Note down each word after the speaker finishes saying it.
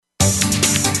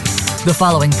The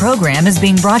following program is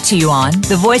being brought to you on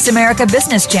the Voice America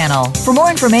Business Channel. For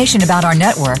more information about our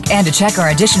network and to check our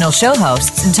additional show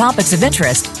hosts and topics of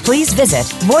interest, please visit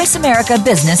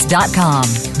voiceamericabusiness.com.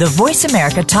 The Voice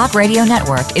America Talk Radio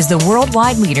Network is the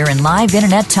worldwide leader in live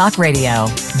Internet talk radio.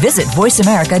 Visit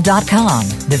voiceamerica.com.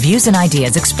 The views and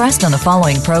ideas expressed on the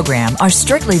following program are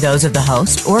strictly those of the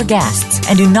host or guests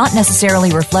and do not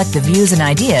necessarily reflect the views and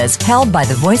ideas held by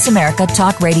the Voice America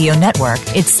Talk Radio Network,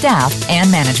 its staff, and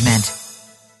management.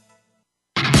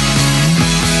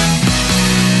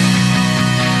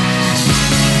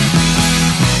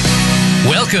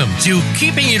 Welcome to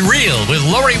Keeping It Real with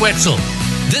Lori Wetzel.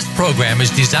 This program is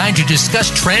designed to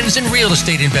discuss trends in real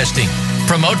estate investing,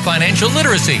 promote financial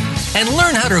literacy, and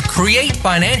learn how to create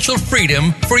financial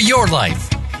freedom for your life.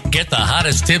 Get the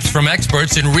hottest tips from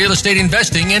experts in real estate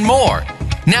investing and more.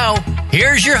 Now,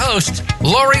 here's your host,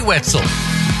 Lori Wetzel.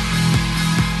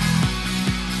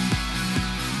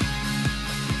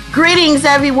 Greetings,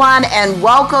 everyone, and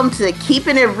welcome to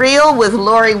Keeping It Real with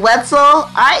Lori Wetzel.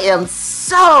 I am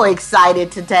so excited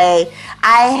today.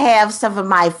 I have some of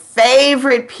my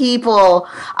favorite people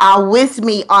with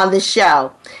me on the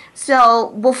show. So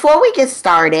before we get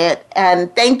started,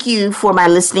 and thank you for my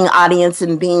listening audience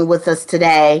and being with us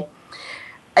today,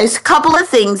 there's a couple of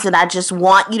things that I just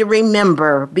want you to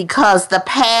remember because the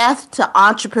path to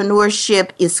entrepreneurship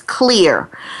is clear.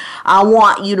 I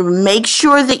want you to make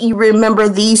sure that you remember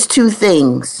these two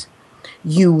things.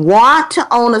 You want to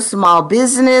own a small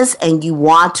business and you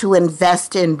want to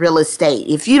invest in real estate.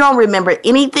 If you don't remember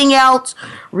anything else,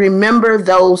 remember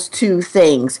those two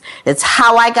things. It's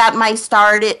how I got my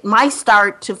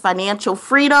start to financial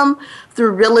freedom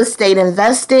through real estate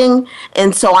investing.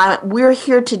 And so we're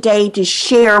here today to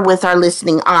share with our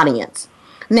listening audience.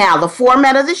 Now, the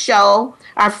format of the show.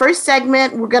 Our first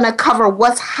segment, we're going to cover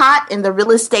what's hot in the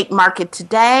real estate market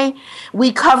today.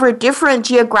 We cover different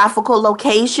geographical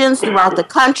locations throughout the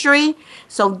country.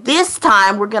 So this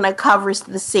time, we're going to cover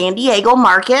the San Diego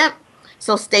market.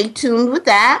 So stay tuned with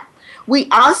that. We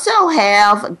also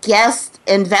have guest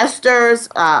investors,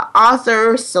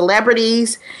 authors,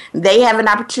 celebrities. They have an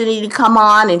opportunity to come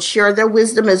on and share their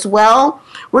wisdom as well.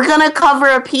 We're going to cover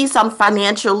a piece on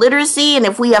financial literacy, and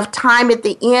if we have time at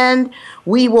the end,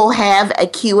 we will have a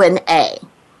Q&A.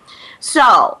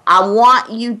 So I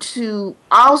want you to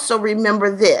also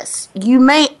remember this. You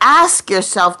may ask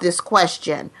yourself this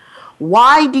question.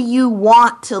 Why do you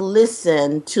want to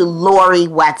listen to Lori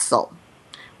Wetzel?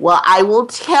 Well, I will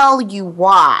tell you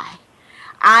why.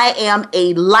 I am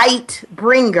a light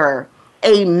bringer,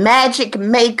 a magic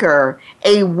maker,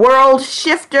 a world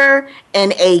shifter,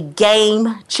 and a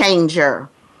game changer.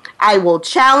 I will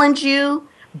challenge you,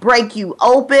 break you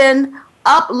open,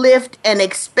 uplift and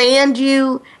expand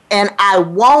you, and I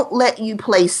won't let you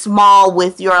play small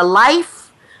with your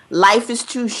life. Life is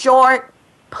too short.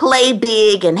 Play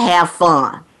big and have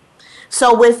fun.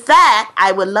 So with that,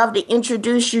 I would love to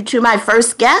introduce you to my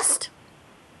first guest.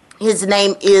 His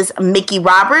name is Mickey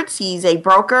Roberts. He's a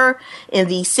broker in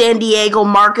the San Diego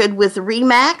market with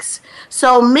RE/MAX.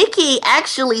 So Mickey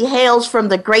actually hails from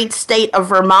the great state of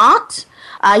Vermont.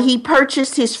 He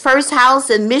purchased his first house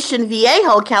in Mission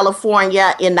Viejo,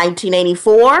 California in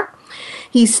 1984.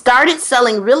 He started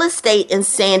selling real estate in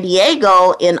San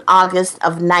Diego in August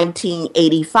of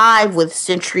 1985 with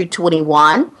Century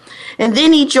 21. And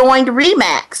then he joined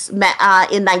RE/MAX in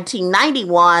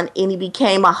 1991, and he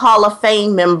became a Hall of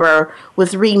Fame member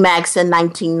with RE/MAX in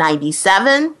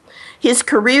 1997. His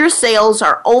career sales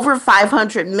are over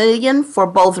 $500 million for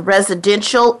both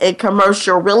residential and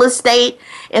commercial real estate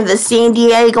in the San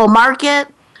Diego market.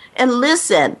 And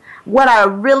listen, what I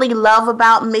really love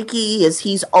about Mickey is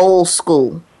he's old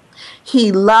school.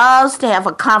 He loves to have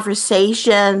a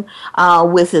conversation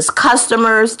with his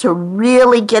customers to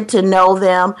really get to know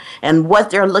them and what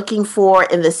they're looking for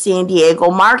in the San Diego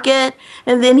market.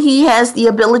 And then he has the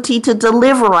ability to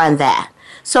deliver on that.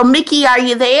 So, Mickey, are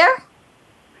you there?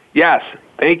 Yes.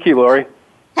 Thank you, Lori.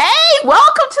 Hey,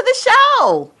 welcome to the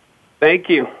show. Thank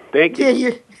you. Thank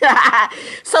you.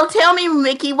 So tell me,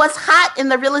 Mickey, what's hot in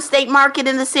the real estate market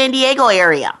in the San Diego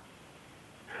area?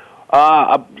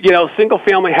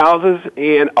 Single-family houses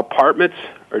and apartments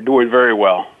are doing very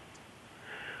well.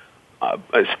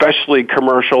 Especially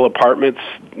commercial apartments.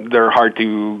 They're hard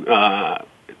to,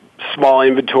 small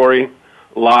inventory,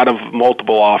 a lot of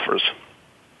multiple offers.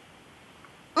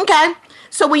 Okay.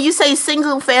 So when you say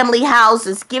single-family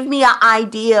houses, give me an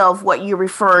idea of what you're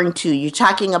referring to. You're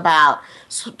talking about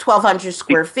 1,200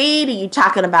 square feet? Are you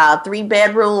talking about 3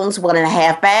 bedrooms,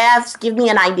 1.5 baths? Give me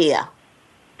an idea.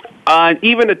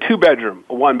 Even a 2-bedroom,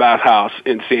 1-bath house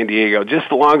in San Diego, just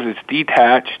as long as it's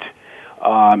detached,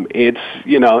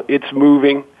 It's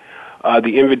moving.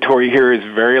 The inventory here is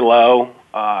very low,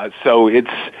 so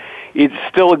it's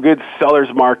still a good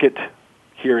seller's market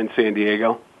here in San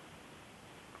Diego.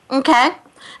 Okay.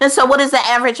 And so what is the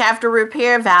average after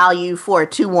repair value for a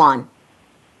 2-1?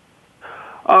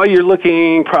 You're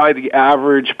looking, probably the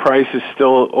average price is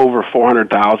still over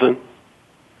 $400,000.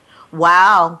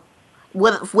 Wow.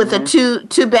 With a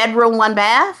two bedroom, 1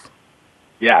 bath?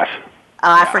 Yes.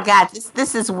 Oh, I forgot.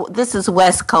 This is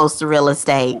West Coast real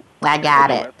estate. I got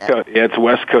it. It's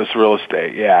West Coast real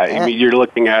estate. Yeah, I mean, you're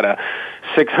looking at a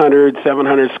 600,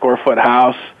 700 square foot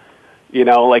house.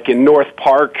 Like in North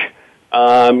Park,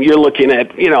 you're looking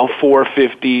at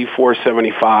 450,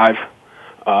 475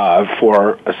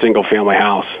 for a single family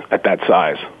house at that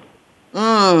size.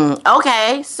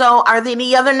 Okay. So, are there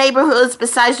any other neighborhoods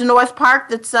besides North Park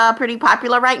that's pretty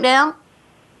popular right now?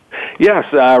 Yes,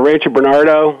 Rancho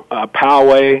Bernardo,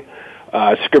 Poway,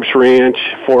 Scripps Ranch,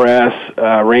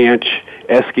 4S Ranch,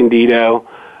 Escondido.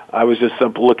 I was just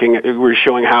up looking at, we were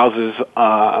showing houses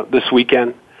this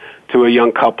weekend to a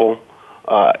young couple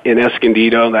in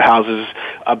Escondido. The houses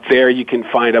up there, you can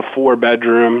find a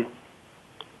 4-bedroom,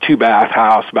 2-bath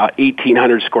house, about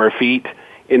 1,800 square feet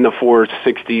in the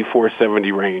 460,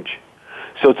 470 range.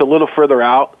 So it's a little further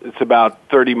out. It's about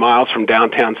 30 miles from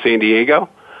downtown San Diego.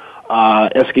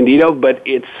 Escondido, but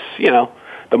it's,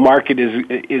 the market is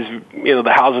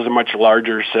the houses are much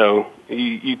larger, so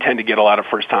you tend to get a lot of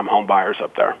first-time home buyers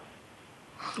up there.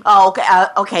 Oh, okay,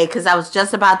 okay, because I was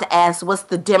just about to ask, what's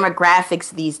the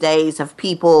demographics these days of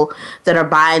people that are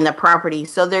buying the property?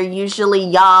 So they're usually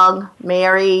young,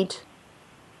 married,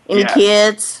 any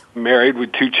kids? Married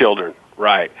with 2 children,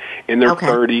 right, in their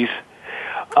 30s.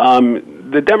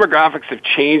 The demographics have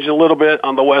changed a little bit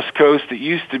on the West Coast. It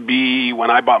used to be,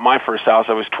 when I bought my first house,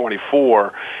 I was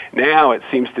 24. Now it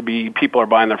seems to be people are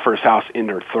buying their first house in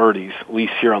their 30s, at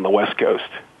least here on the West Coast.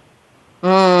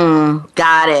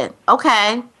 Got it.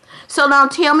 Okay. So now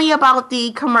tell me about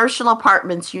the commercial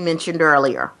apartments you mentioned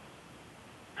earlier.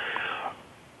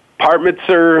 Apartments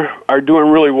are doing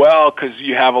really well because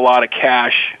you have a lot of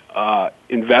cash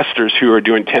investors who are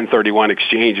doing 1031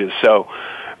 exchanges. So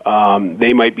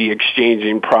they might be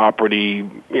exchanging property,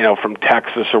 from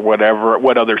Texas or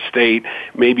what other state,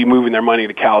 maybe moving their money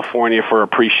to California for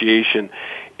appreciation.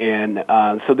 And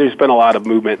so there's been a lot of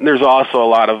movement. And there's also a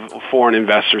lot of foreign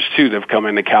investors, too, that have come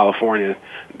into California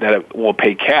that will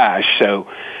pay cash. So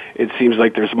it seems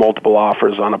like there's multiple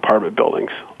offers on apartment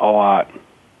buildings, a lot.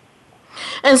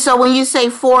 And so when you say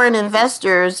foreign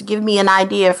investors, give me an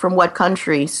idea from what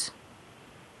countries?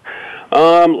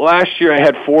 Last year I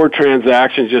had 4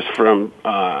 transactions just from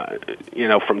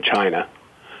China.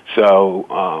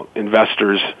 So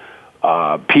investors,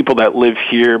 people that live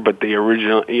here, but they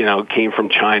originally, came from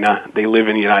China. They live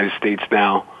in the United States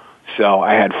now. So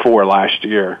I had 4 last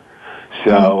year.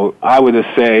 So I would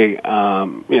just say,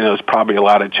 it's probably a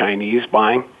lot of Chinese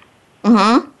buying.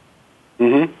 On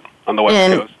the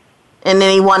West Coast. And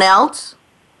anyone else?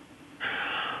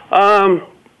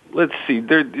 Let's see.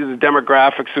 The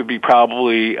demographics would be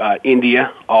probably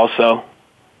India also.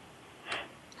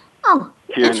 Oh,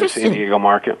 here in the San Diego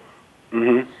market.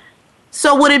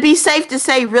 So would it be safe to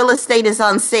say real estate is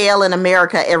on sale in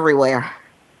America everywhere?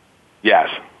 Yes.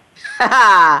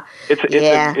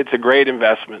 It's a great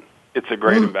investment. It's a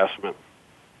great investment.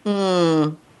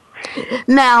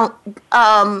 Now,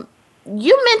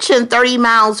 you mentioned 30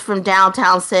 miles from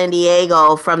downtown San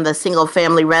Diego from the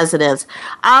single-family residence.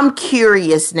 I'm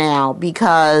curious now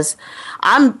because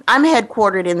I'm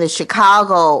headquartered in the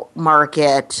Chicago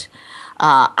market.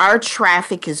 Our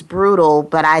traffic is brutal,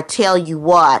 but I tell you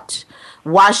what,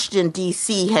 Washington,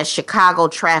 D.C. has Chicago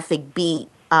traffic beat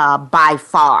by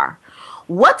far.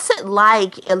 What's it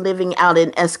like living out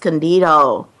in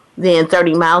Escondido, then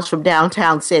 30 miles from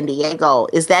downtown San Diego?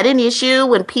 Is that an issue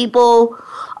when people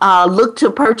look to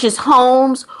purchase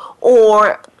homes,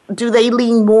 or do they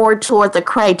lean more toward the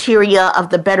criteria of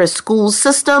the better school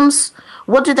systems?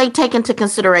 What do they take into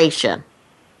consideration?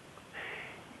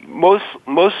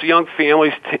 Most young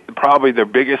families, probably their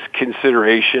biggest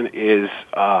consideration is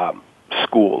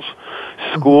schools.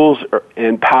 Schools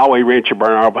in Poway, Rancho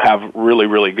Bernardo have really,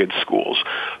 really good schools.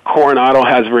 Coronado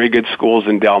has very good schools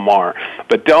in Del Mar.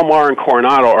 But Del Mar and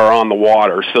Coronado are on the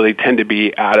water, so they tend to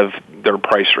be out of their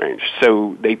price range.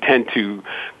 So they tend to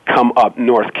come up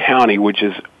North County, which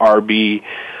is RB,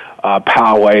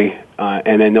 Poway,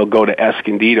 and then they'll go to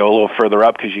Escondido a little further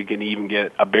up because you can even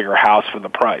get a bigger house for the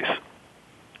price,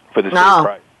 for the same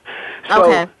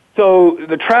price. So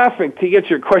the traffic, to get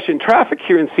your question, traffic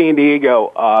here in San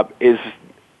Diego is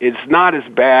It's not as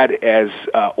bad as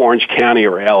Orange County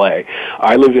or LA.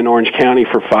 I lived in Orange County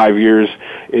for 5 years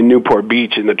in Newport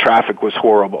Beach, and the traffic was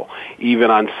horrible.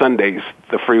 Even on Sundays,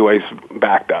 the freeways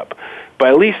backed up. But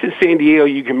at least in San Diego,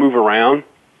 you can move around,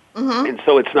 and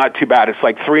so it's not too bad. It's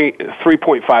like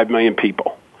 3.5 million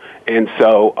people. And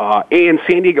so, and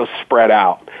San Diego's spread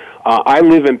out. I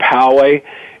live in Poway,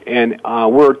 and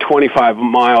we're 25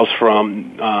 miles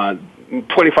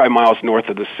north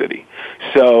of the city.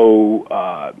 So,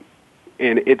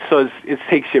 and it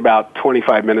takes you about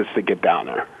 25 minutes to get down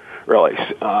there, really.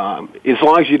 As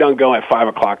long as you don't go at 5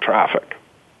 o'clock traffic.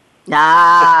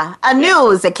 Ah, I knew it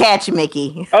was a catch,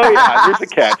 Mickey. Oh, yeah, there's a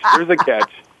catch. There's a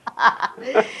catch.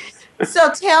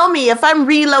 So tell me, if I'm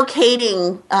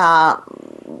relocating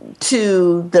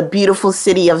to the beautiful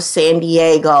city of San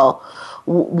Diego,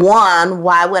 one,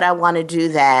 why would I want to do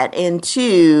that? And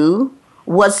two,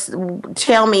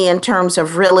 tell me in terms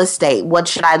of real estate, what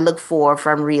should I look for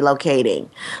from relocating?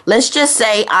 Let's just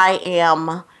say I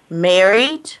am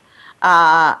married.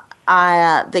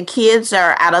 The kids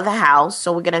are out of the house,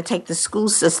 so we're going to take the school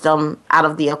system out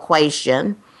of the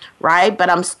equation, right? But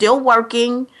I'm still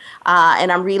working,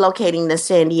 and I'm relocating to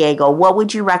San Diego. What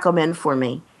would you recommend for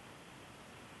me?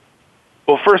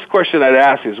 Well, first question I'd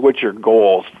ask is, what's your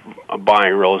goals of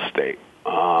buying real estate?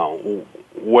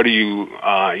 What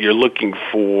are you're looking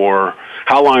for?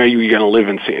 How long are you going to live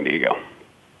in San Diego?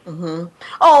 Mm-hmm.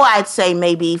 Oh, I'd say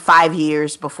maybe 5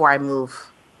 years before I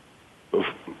move.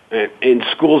 And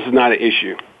school is not an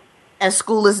issue? And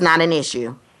school is not an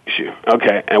issue.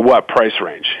 Okay. And what price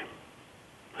range?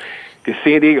 Because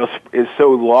San Diego is so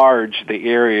large, the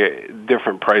area,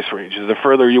 different price ranges. The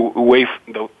further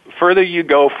you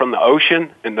go from the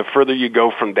ocean and the further you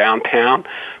go from downtown,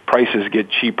 prices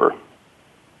get cheaper.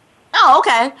 Oh,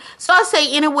 okay. So I'd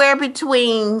say anywhere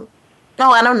between,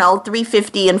 I don't know,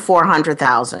 $350,000 and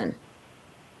 $400,000.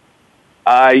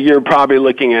 You're probably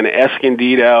looking at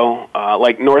Escondido,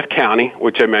 like North County,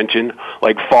 which I mentioned,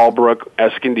 like Fallbrook,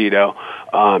 Escondido.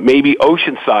 Maybe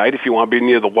Oceanside, if you want to be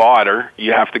near the water.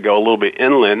 You have to go a little bit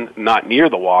inland, not near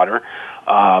the water.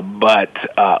 But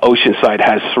Oceanside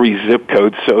has 3 zip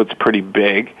codes, so it's pretty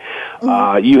big.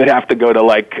 You would have to go to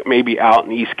like maybe out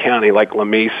in East County, like La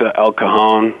Mesa, El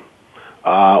Cajon,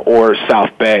 or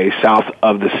South Bay, south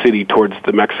of the city towards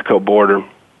the Mexico border,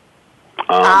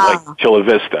 like Chula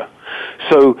Vista.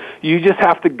 So you just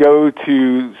have to go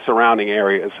to surrounding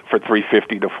areas for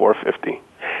 $350,000 to $450,000.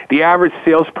 The average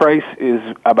sales price is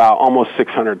about almost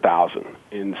 $600,000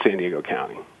 in San Diego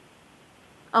County.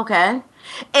 Okay.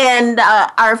 And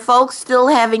are folks still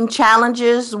having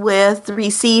challenges with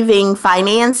receiving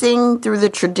financing through the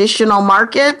traditional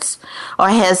markets, or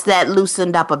has that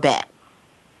loosened up a bit?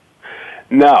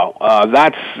 No,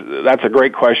 that's a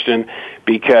great question,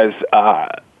 because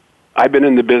I've been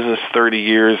in the business 30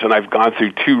 years, and I've gone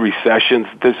through 2 recessions.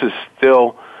 This is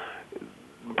still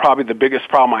probably the biggest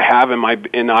problem I have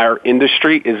in our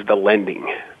industry is the lending.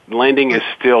 Lending is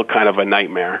still kind of a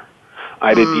nightmare. I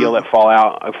had a deal at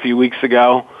Fallout a few weeks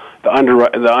ago. The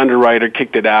underwriter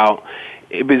kicked it out.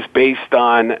 It was based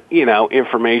on,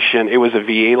 information. It was a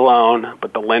VA loan,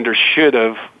 but the lender should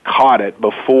have caught it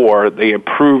before they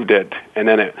approved it, and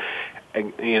then it,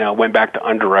 went back to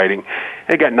underwriting.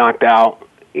 It got knocked out.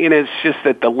 And it's just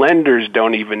that the lenders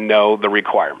don't even know the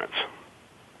requirements.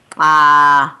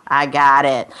 I got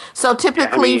it. So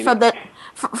typically from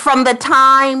the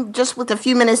time, just with the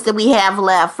few minutes that we have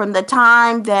left, from the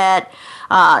time that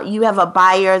you have a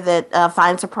buyer that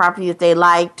finds a property that they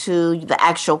like to the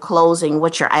actual closing,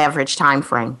 what's your average time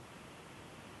frame?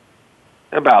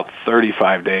 About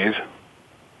 35 days.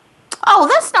 Oh,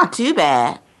 that's not too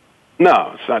bad.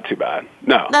 No, it's not too bad.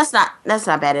 No. That's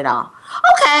not bad at all.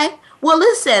 Okay. Well,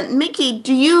 listen, Mickey,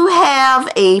 do you have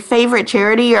a favorite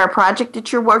charity or a project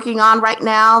that you're working on right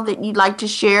now that you'd like to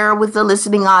share with the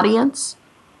listening audience?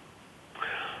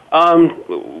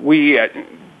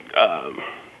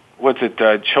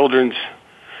 Children's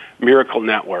Miracle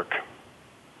Network.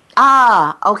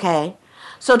 Okay.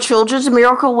 So Children's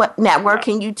Miracle Network,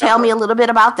 can you tell me a little bit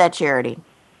about that charity?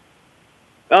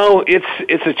 Oh,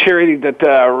 it's a charity that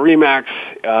RE/MAX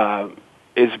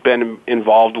has been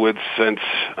involved with since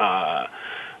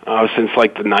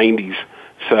like the 90s.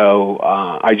 So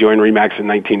I joined RE/MAX in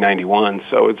 1991.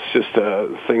 So it's just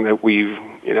a thing that we've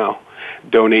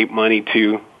donate money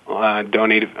to.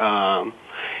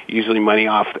 Usually money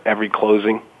off every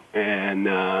closing, and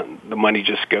the money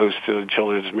just goes to the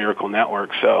Children's Miracle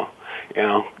Network. So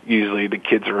usually the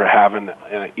kids are having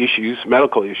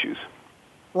medical issues.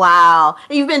 Wow.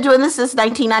 You've been doing this since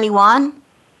 1991?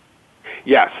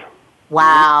 Yes.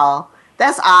 Wow.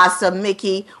 That's awesome,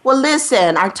 Mickey. Well,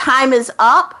 listen, our time is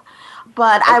up,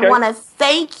 but I want to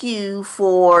thank you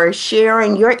for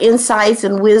sharing your insights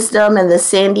and wisdom in the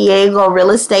San Diego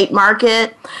real estate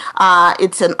market.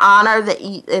 It's an honor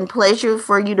and pleasure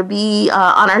for you to be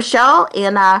on our show.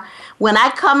 And when I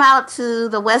come out to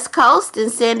the West Coast in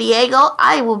San Diego,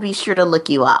 I will be sure to look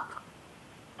you up.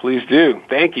 Please do.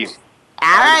 Thank you.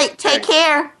 All right. Take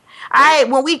care. All right.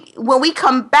 When we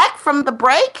come back from the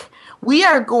break, we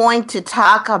are going to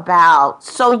talk about,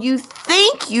 so you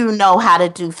think you know how to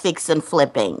do fix and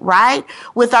flipping, right?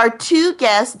 With our two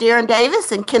guests, Darren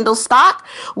Davis and Kendall Stock.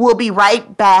 We'll be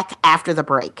right back after the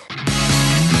break.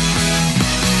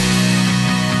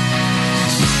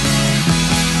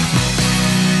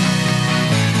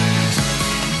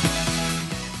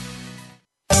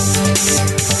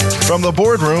 From the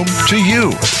boardroom to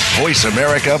you, Voice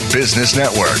America Business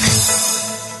Network.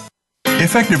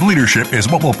 Effective leadership is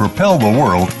what will propel the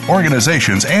world,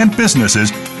 organizations, and businesses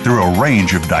through a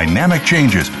range of dynamic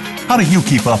changes. How do you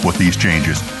keep up with these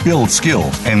changes, build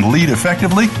skills, and lead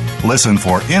effectively? Listen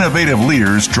for Innovative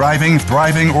Leaders Driving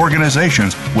Thriving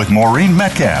Organizations with Maureen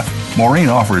Metcalf. Maureen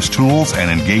offers tools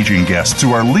and engaging guests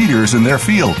who are leaders in their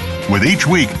field. With each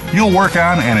week, you'll work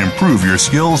on and improve your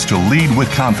skills to lead with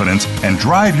confidence and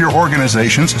drive your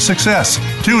organization's success.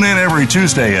 Tune in every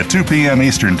Tuesday at 2 p.m.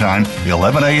 Eastern Time,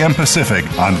 11 a.m. Pacific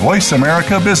on Voice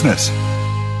America Business.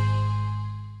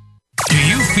 Do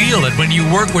you feel that when you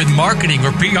work with marketing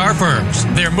or PR firms,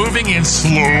 they're moving in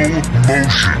slow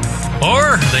motion?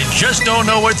 Or they just don't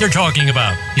know what they're talking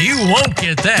about? You won't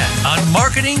get that on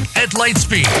Marketing at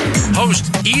Lightspeed. Host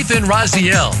Ethan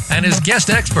Raziel and his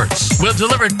guest experts will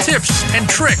deliver tips and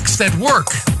tricks that work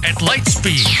at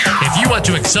Lightspeed. If you want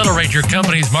to accelerate your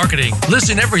company's marketing,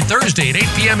 listen every Thursday at 8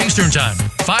 p.m. Eastern Time,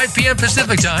 5 p.m.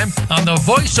 Pacific Time on the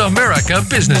Voice America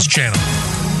Business Channel.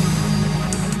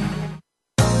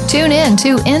 Tune in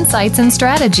to Insights and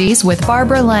Strategies with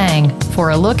Barbara Lang for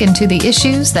a look into the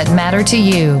issues that matter to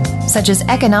you, such as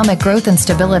economic growth and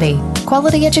stability,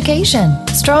 quality education,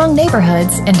 strong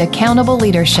neighborhoods, and accountable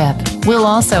leadership. We'll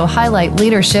also highlight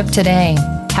leadership today,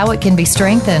 how it can be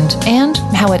strengthened, and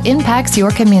how it impacts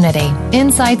your community.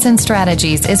 Insights and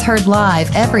Strategies is heard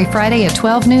live every Friday at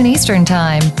 12 noon Eastern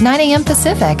Time, 9 a.m.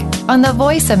 Pacific on the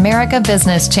Voice America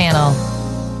Business Channel.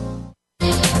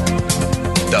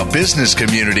 The business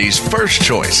community's first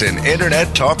choice in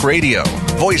Internet Talk Radio.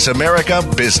 Voice America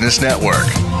Business Network.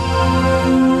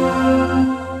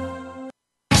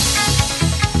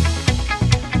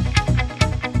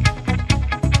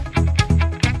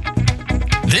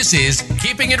 This is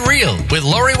Keeping It Real with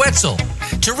Lori Wetzel.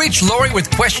 To reach Lori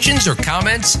with questions or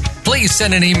comments, please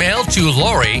send an email to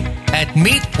Lori at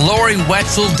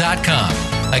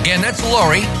meetloriwetzel.com. Again, that's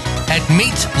Lori at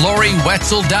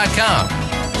meetloriwetzel.com.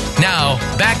 Now,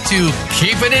 back to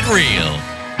Keeping It Real.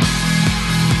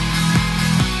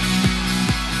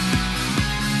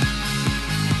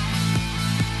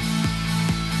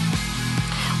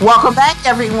 Welcome back,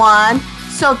 everyone.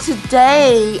 So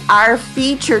today, our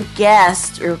featured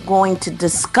guests are going to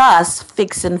discuss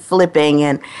fix and flipping.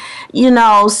 And, you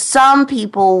know, some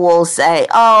people will say,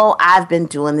 oh, I've been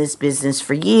doing this business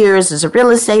for years as a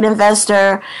real estate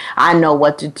investor. I know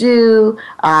what to do.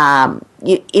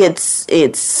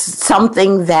 It's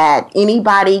something that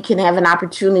anybody can have an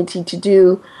opportunity to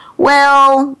do.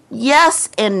 Well, yes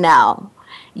and no.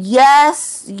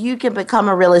 Yes, you can become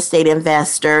a real estate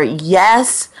investor.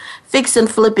 Yes, fix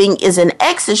and flipping is an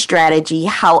exit strategy.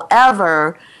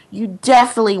 However, you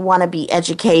definitely want to be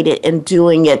educated in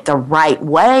doing it the right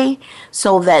way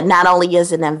so that not only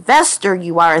as an investor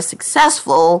you are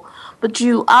successful, but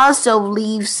you also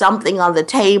leave something on the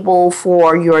table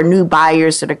for your new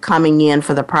buyers that are coming in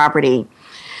for the property.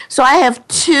 So I have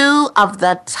two of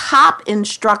the top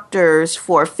instructors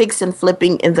for fix and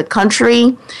flipping in the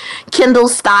country, Kendall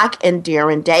Stock and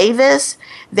Darren Davis.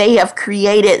 They have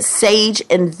created Sage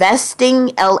Investing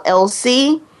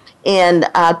LLC in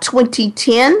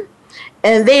 2010,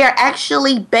 and they are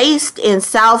actually based in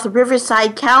South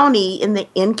Riverside County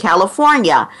in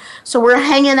California. So we're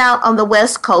hanging out on the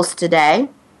West Coast today.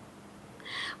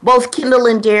 Both Kendall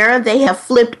and Darren, they have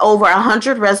flipped over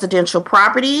 100 residential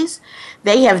properties.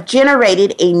 They have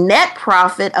generated a net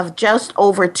profit of just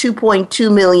over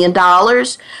 $2.2 million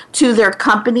to their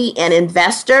company and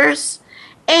investors.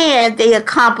 And they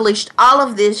accomplished all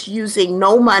of this using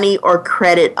no money or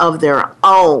credit of their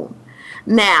own.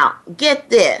 Now, get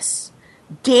this.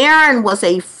 Darren was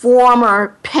a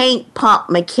former paint pump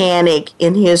mechanic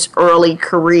in his early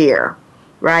career,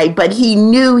 right? But he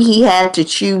knew he had to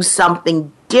choose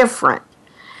something different.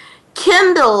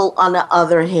 Kendall, on the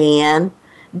other hand,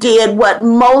 did what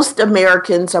most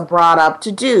Americans are brought up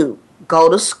to do. Go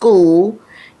to school,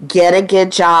 get a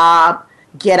good job,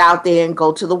 get out there and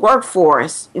go to the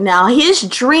workforce. Now, his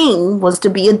dream was to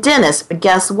be a dentist, but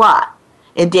guess what?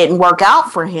 It didn't work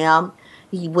out for him.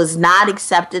 He was not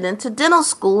accepted into dental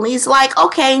school. And he's like,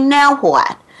 okay, now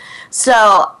what? So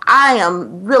I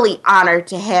am really honored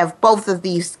to have both of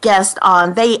these guests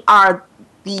on. They are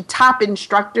the top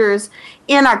instructors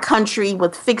in our country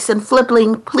with fix and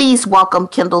flipping. Please welcome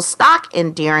Kendall Stock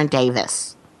and Darren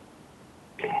Davis.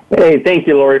 Hey, thank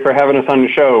you, Lori, for having us on the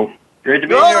show. Great to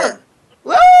be here.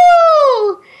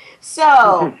 Woo!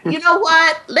 So, you know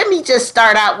what? Let me just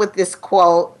start out with this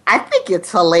quote. I think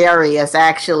it's hilarious,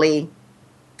 actually.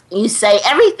 You say,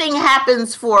 everything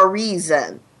happens for a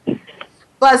reason.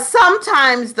 But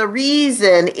sometimes the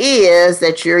reason is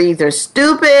that you're either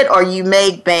stupid or you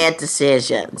make bad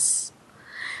decisions.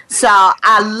 So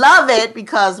I love it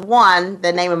because, one,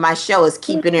 the name of my show is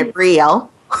Keeping It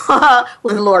Real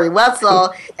with Lori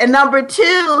Wetzel. And number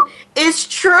two, it's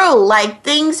true. Like,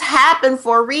 things happen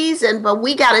for a reason, but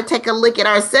we got to take a look at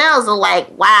ourselves and like,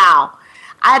 wow,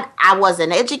 I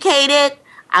wasn't educated.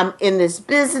 I'm in this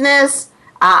business.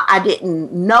 I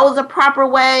didn't know the proper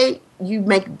way. You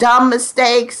make dumb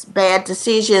mistakes, bad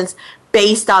decisions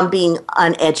based on being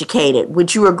uneducated.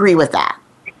 Would you agree with that?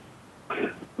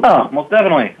 Oh, most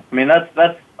definitely. I mean,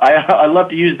 I love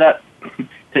to use that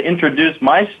to introduce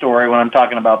my story when I'm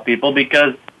talking about people,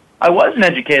 because I was an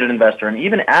educated investor, and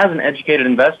even as an educated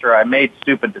investor, I made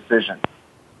stupid decisions.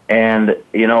 And,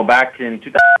 you know, back in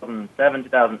 2007,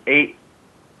 2008,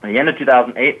 at the end of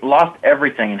 2008, lost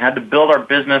everything and had to build our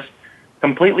business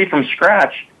completely from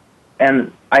scratch.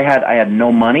 And I had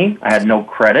no money, I had no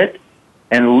credit,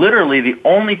 and literally the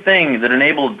only thing that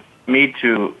enabled me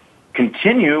to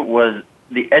continue was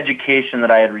the education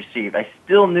that I had received. I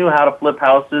still knew how to flip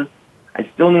houses. I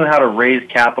still knew how to raise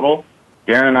capital.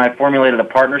 Darren and I formulated a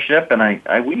partnership, and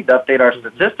we need to update our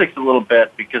statistics a little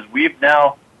bit because we've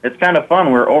now, it's kind of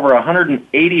fun, we're over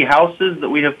 180 houses that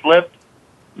we have flipped,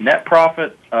 net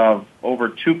profit of over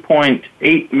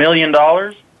 $2.8 million.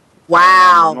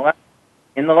 Wow.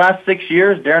 In the last 6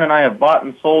 years, Darren and I have bought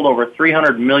and sold over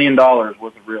 $300 million worth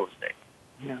of real estate.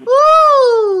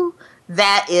 Woo!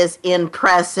 That is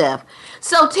impressive.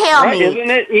 So tell me, isn't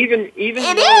it? Even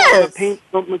it though I'm a is. paint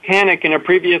mechanic in a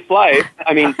previous life,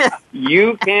 I mean,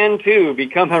 you can too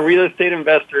become a real estate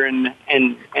investor and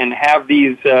have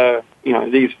these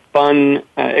these fun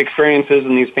experiences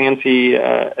and these fancy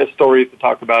stories to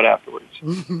talk about afterwards.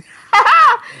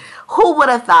 Who would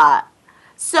have thought?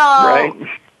 So, right.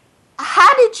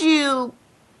 How did you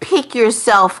pick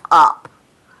yourself up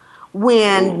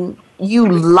when you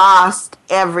lost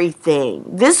everything?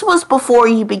 This was before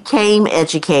you became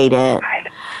educated.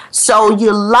 So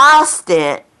you lost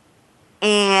it,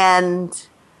 and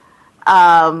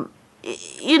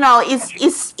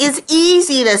it's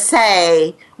easy to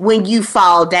say when you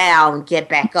fall down, get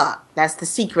back up. That's the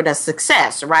secret of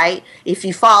success, right? If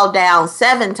you fall down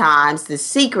 7 times, the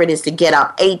secret is to get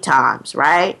up 8 times,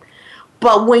 right?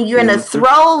 But when you're in the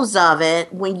throes of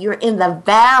it, when you're in the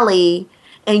valley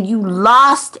and you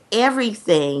lost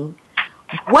everything,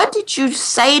 what did you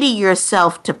say to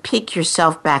yourself to pick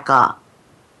yourself back up?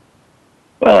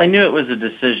 Well, I knew it was a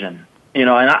decision, and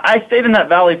I stayed in that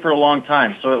valley for a long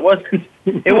time. So it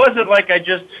wasn't like I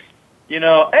just,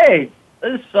 hey,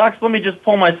 this sucks, let me just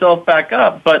pull myself back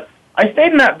up. But I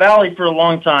stayed in that valley for a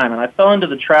long time, and I fell into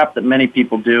the trap that many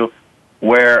people do,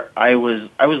 where I was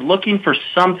looking for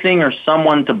something or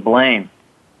someone to blame.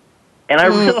 And I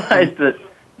realized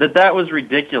that was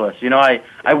ridiculous.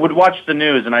 I would watch the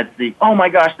news and I'd think, oh my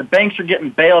gosh, the banks are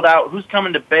getting bailed out. Who's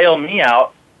coming to bail me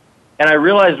out? And I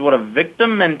realized what a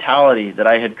victim mentality that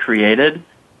I had created.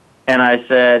 And I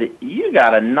said, you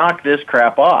got to knock this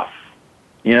crap off.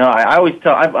 I always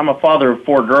tell, I'm a father of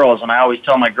 4 girls, and I always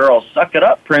tell my girls, suck it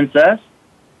up, princess.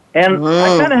 And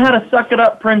I kind of had a suck it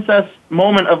up, princess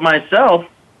moment of myself,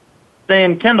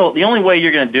 saying, Kendall, the only way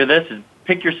you're going to do this is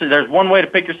there's one way to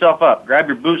pick yourself up. Grab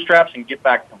your bootstraps and get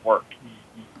back to work.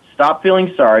 Stop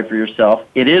feeling sorry for yourself.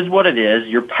 It is what it is.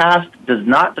 Your past does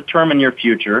not determine your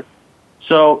future.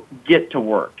 So get to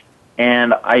work.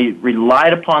 And I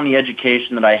relied upon the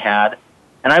education that I had,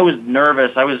 and I was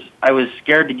nervous. I was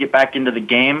scared to get back into the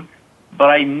game. But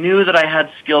I knew that I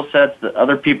had skill sets that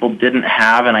other people didn't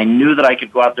have, and I knew that I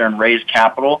could go out there and raise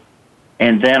capital.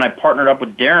 And then I partnered up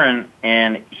with Darren,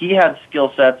 and he had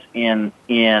skill sets in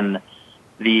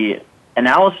the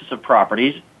analysis of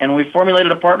properties, and we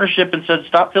formulated a partnership and said,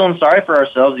 stop feeling sorry for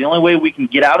ourselves. The only way we can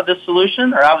get out of this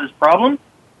solution or out of this problem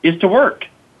is to work.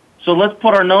 So let's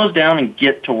put our nose down and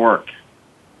get to work.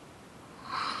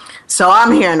 So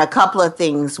I'm hearing a couple of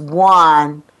things.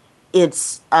 One,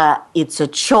 it's a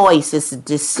choice, it's a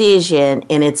decision,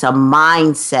 and it's a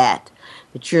mindset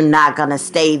that you're not going to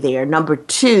stay there. Number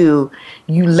two,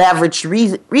 you leverage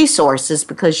resources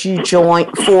because you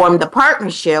formed the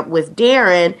partnership with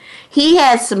Darren. He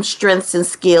had some strengths and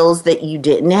skills that you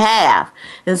didn't have.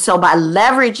 And so by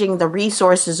leveraging the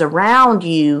resources around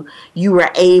you, you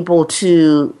were able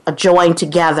to join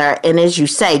together and, as you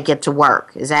say, get to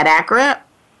work. Is that accurate?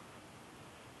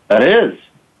 That is.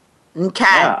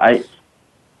 Okay.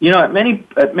 Yeah,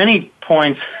 at many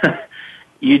points,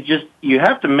 you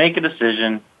have to make a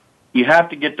decision, you have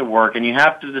to get to work, and you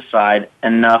have to decide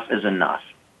enough is enough.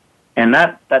 And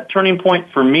that turning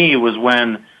point for me was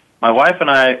when my wife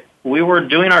and we were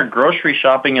doing our grocery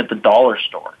shopping at the dollar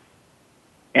store.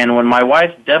 And when my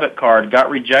wife's debit card got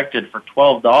rejected for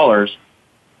 $12,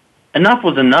 enough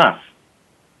was enough.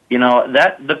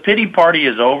 The pity party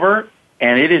is over,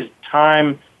 and it is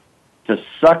time to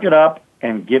suck it up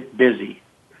and get busy.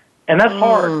 And that's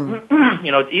hard.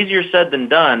 It's easier said than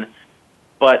done,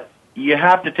 but you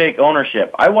have to take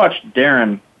ownership. I watched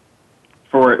Darren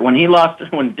when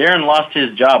Darren lost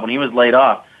his job, when he was laid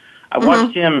off. I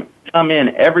watched him come in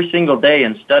every single day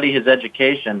and study his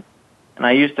education. And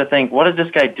I used to think, what is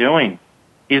this guy doing?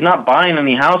 He's not buying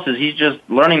any houses. He's just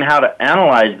learning how to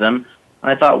analyze them.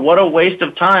 And I thought, what a waste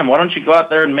of time. Why don't you go out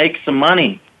there and make some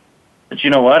money? But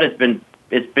you know what? It's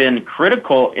been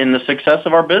critical in the success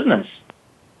of our business.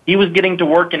 He was getting to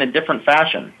work in a different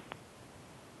fashion.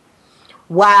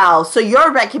 Wow. So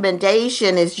your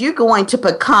recommendation is you're going to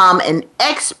become an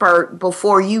expert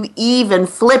before you even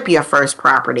flip your first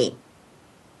property.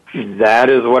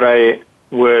 That is what I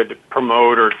would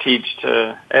promote or teach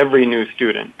to every new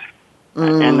student.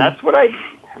 And that's what I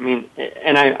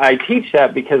teach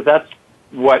that because that's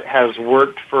what has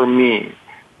worked for me.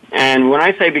 And when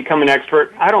I say become an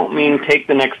expert, I don't mean take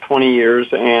the next 20 years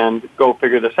and go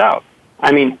figure this out.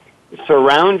 I mean,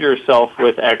 surround yourself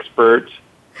with experts,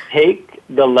 take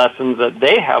the lessons that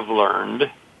they have learned,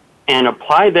 and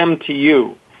apply them to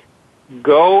you.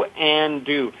 Go and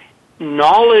do.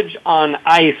 Knowledge on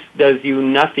ice does you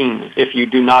nothing if you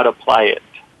do not apply it.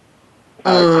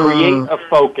 Create a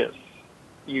focus.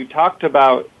 You talked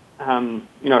about,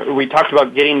 we talked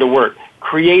about getting to work.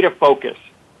 Create a focus.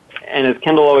 And as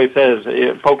Kendall always says,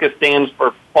 focus stands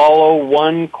for follow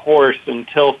one course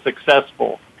until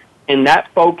successful. And that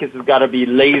focus has got to be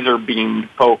laser beam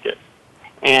focused.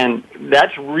 And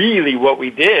that's really what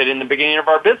we did in the beginning of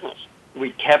our business.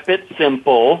 We kept it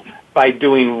simple by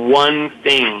doing one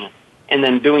thing and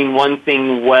then doing one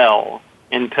thing well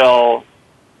until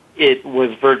it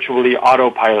was virtually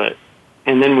autopilot.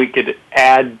 And then we could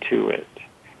add to it.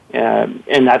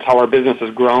 And that's how our business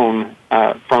has grown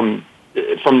from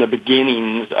the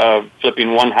beginnings of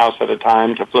flipping one house at a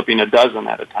time to flipping a dozen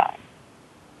at a time.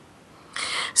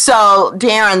 So,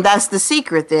 Darren, that's the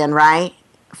secret then, right?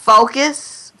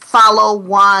 Focus, follow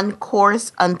one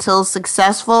course until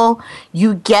successful.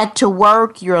 You get to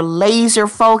work, you're laser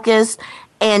focused,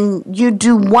 and you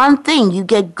do one thing. You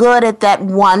get good at that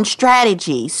one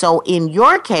strategy. So, in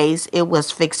your case, it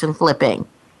was fix and flipping.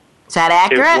 Is that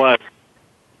accurate? It was.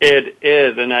 It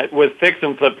is, and with fix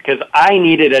and flip, because I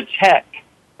needed a check.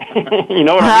 You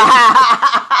know what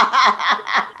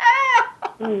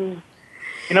I mean?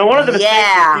 One of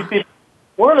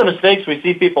the mistakes we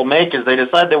see people make is they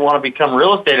decide they want to become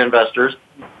real estate investors,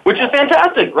 which is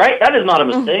fantastic, right? That is not a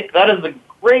mistake. That is a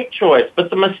great choice. But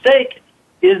the mistake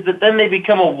is that then they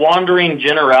become a wandering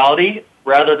generality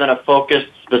rather than a focused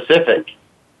specific.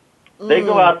 They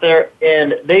go out there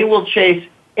and they will chase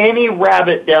any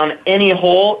rabbit down any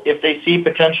hole if they see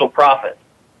potential profit.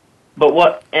 But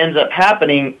what ends up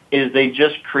happening is they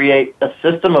just create a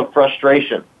system of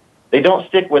frustration. They don't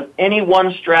stick with any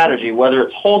one strategy, whether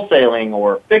it's wholesaling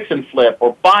or fix and flip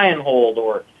or buy and hold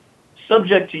or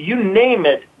subject to you name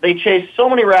it. They chase so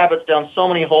many rabbits down so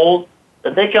many holes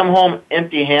that they come home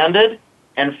empty-handed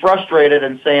and frustrated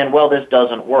and saying, well, this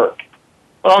doesn't work.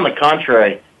 Well, on the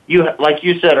contrary, like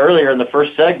you said earlier in the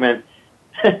first segment,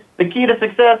 the key to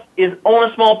success is own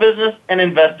a small business and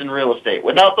invest in real estate.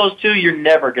 Without those two, you're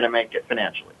never going to make it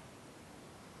financially.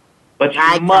 But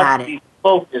you must be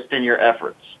focused in your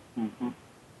efforts. Mm-hmm.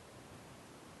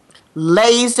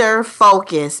 Laser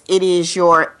focus. It is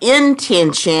your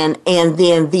intention and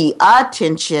then the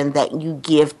attention that you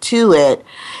give to it.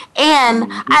 And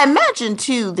I imagine,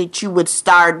 too, that you would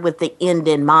start with the end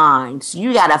in mind. So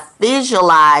you got to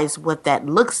visualize what that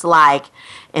looks like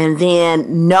and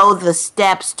then know the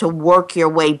steps to work your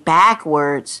way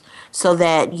backwards so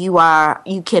that you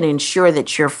can ensure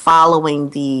that you're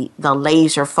following the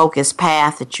laser focused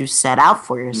path that you set out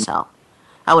for yourself.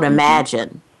 I would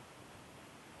imagine.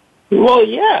 Well,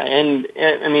 yeah, and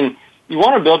I mean, you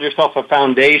want to build yourself a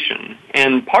foundation,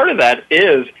 and part of that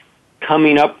is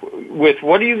coming up with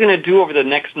what are you going to do over the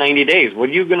next 90 days? What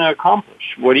are you going to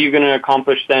accomplish? What are you going to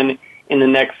accomplish then in the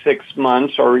next 6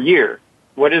 months or a year?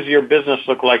 What does your business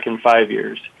look like in 5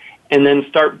 years? And then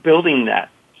start building that.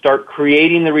 Start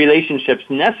creating the relationships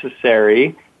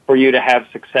necessary for you to have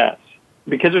success.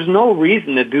 Because there's no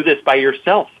reason to do this by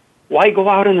yourself. Why go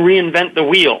out and reinvent the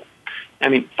wheel? I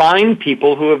mean, find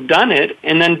people who have done it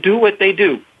and then do what they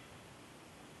do.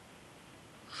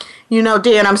 You know,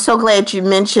 Dan, I'm so glad you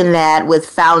mentioned that with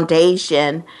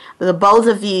foundation. The both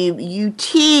of you, you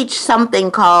teach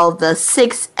something called the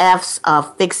 6 F's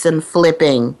of fix and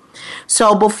flipping.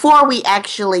 So before we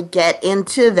actually get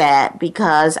into that,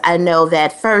 because I know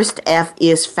that first F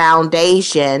is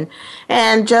foundation,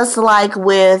 and just like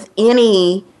with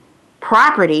any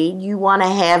property, you want to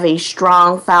have a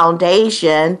strong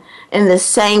foundation, and the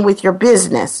same with your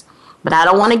business. But I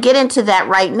don't want to get into that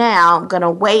right now. I'm going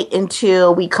to wait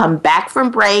until we come back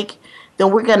from break.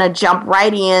 Then we're going to jump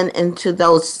right into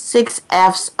those 6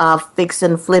 F's of fix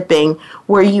and flipping,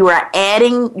 where you're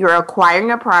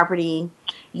acquiring a property,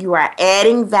 you are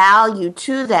adding value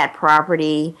to that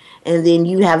property, and then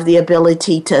you have the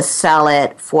ability to sell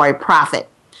it for a profit.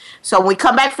 So when we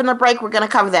come back from the break, we're going to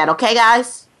cover that. Okay,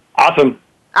 guys? Awesome.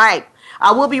 All right.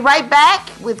 We'll be right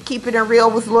back with Keeping It Real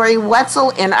with Lori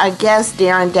Wetzel and our guests,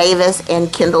 Darren Davis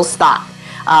and Kendall Stock.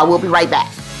 We'll be right back.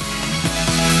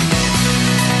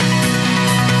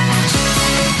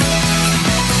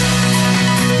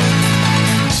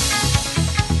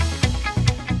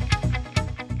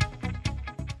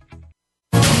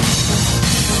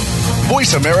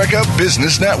 Voice America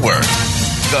Business Network,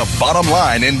 the bottom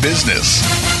line in business.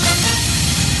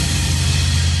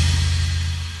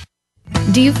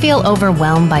 Do you feel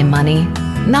overwhelmed by money?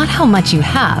 Not how much you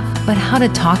have, but how to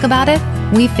talk about it?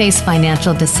 We face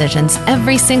financial decisions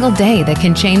every single day that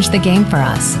can change the game for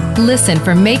us. Listen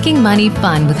for Making Money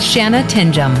Fun with Shanna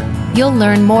Tinjum. You'll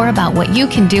learn more about what you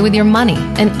can do with your money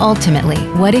and ultimately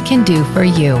what it can do for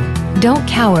you. Don't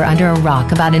cower under a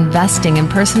rock about investing in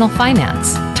personal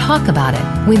finance. Talk about it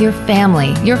with your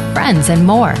family, your friends, and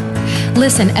more.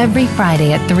 Listen every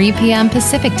Friday at 3 p.m.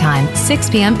 Pacific Time, 6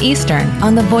 p.m. Eastern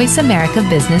on the Voice America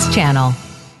Business Channel.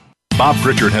 Bob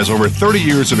Pritchard has over 30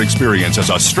 years of experience as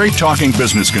a straight-talking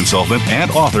business consultant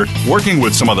and author working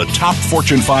with some of the top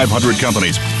Fortune 500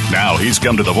 companies. Now he's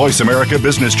come to the Voice America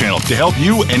Business Channel to help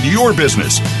you and your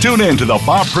business. Tune in to the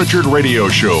Bob Pritchard Radio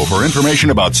Show for information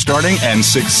about starting and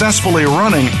successfully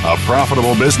running a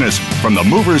profitable business. From the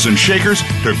movers and shakers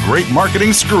to great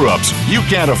marketing screw-ups, you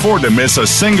can't afford to miss a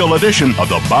single edition of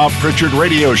the Bob Pritchard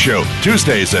Radio Show.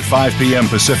 Tuesdays at 5 p.m.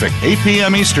 Pacific, 8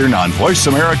 p.m. Eastern on Voice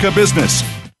America Business.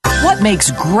 What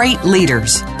makes great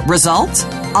leaders? Results?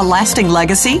 A lasting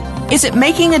legacy? Is it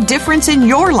making a difference in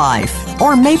your life?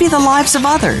 Or maybe the lives of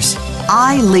others?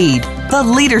 I Lead, the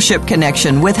Leadership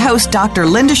Connection with host Dr.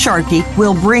 Linda Sharkey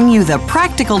will bring you the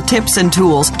practical tips and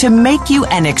tools to make you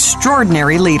an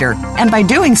extraordinary leader. And by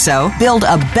doing so, build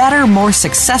a better, more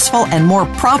successful, and more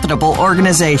profitable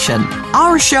organization.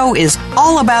 Our show is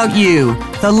all about you,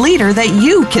 the leader that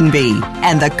you can be,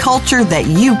 and the culture that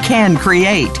you can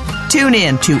create. Tune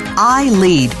in to I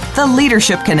Lead, the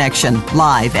Leadership Connection,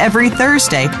 live every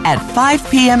Thursday at 5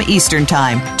 p.m. Eastern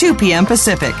Time, 2 p.m.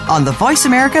 Pacific on the Voice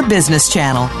America Business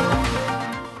Channel.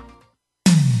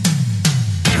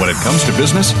 When it comes to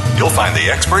business, you'll find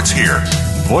the experts here.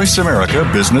 Voice America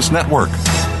Business Network.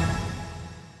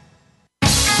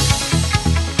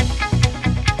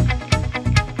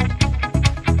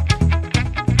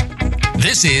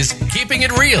 This is Keeping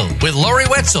It Real with Lori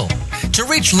Wetzel. To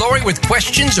reach Lori with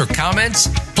questions or comments,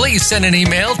 please send an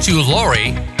email to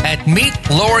Lori at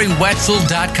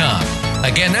meetloriwetzel.com.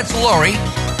 Again, that's Lori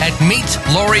at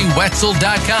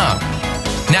meetloriwetzel.com.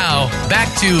 Now, back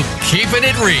to Keeping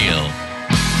It Real.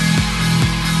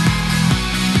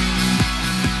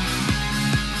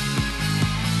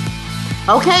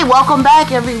 Okay, welcome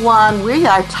back, everyone. We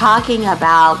are talking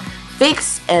about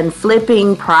fix and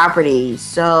flipping properties.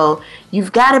 So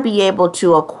you've got to be able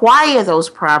to acquire those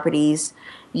properties.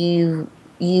 You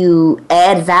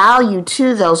add value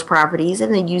to those properties,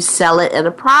 and then you sell it at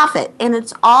a profit. And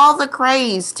it's all the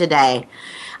craze today.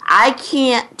 I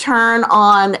can't turn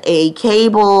on a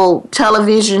cable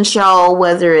television show,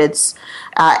 whether it's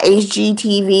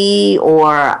HGTV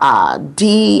or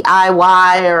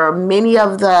DIY or many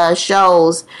of the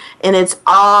shows, and it's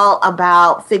all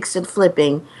about fix and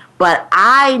flipping. But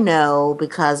I know,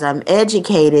 because I'm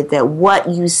educated, that what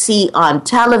you see on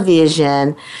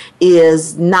television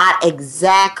is not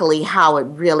exactly how it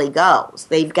really goes.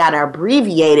 They've got to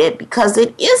abbreviate it because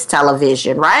it is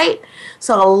television, right?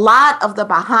 So a lot of the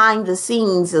behind the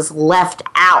scenes is left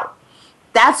out.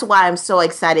 That's why I'm so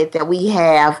excited that we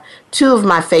have two of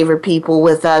my favorite people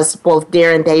with us, both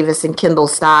Darren Davis and Kendall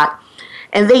Stott.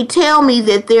 And they tell me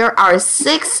that there are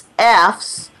 6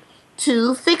 F's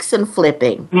to fix and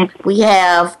flipping. We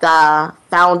have the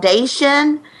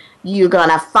foundation. You're going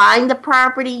to find the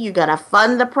property. You're going to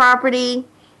fund the property.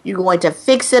 You're going to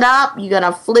fix it up. You're going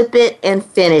to flip it and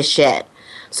finish it.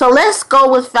 So let's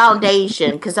go with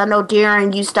foundation, because I know,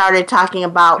 Darren, you started talking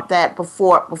about that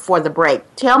before the break.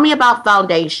 Tell me about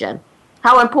foundation.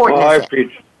 How important is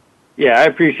it? I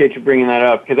appreciate you bringing that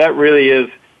up, because that really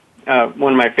is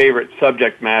one of my favorite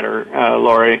subject matter,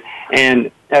 Lori.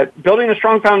 And building a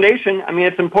strong foundation, I mean,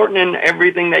 it's important in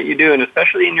everything that you do, and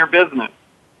especially in your business.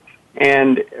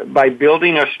 And by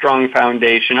building a strong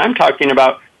foundation, I'm talking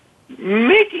about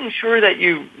making sure that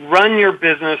you run your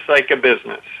business like a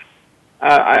business.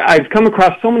 I've come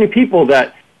across so many people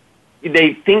that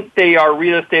they think they are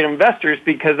real estate investors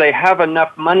because they have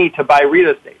enough money to buy real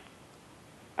estate.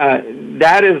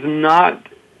 That's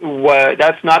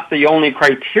not the only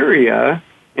criteria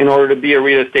in order to be a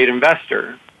real estate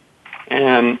investor.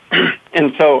 And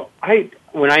so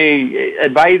when I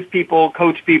advise people,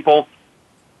 coach people,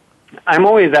 I'm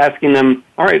always asking them,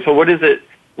 all right, so what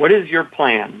is your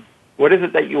plan? What is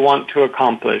it that you want to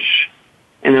accomplish?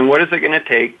 And then what is it going to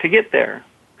take to get there?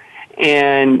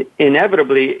 And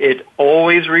inevitably, it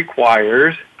always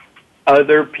requires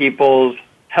other people's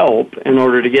help in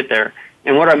order to get there.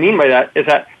 And what I mean by that is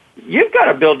that you've got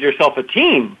to build yourself a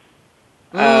team.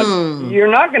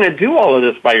 You're not going to do all of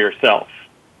this by yourself.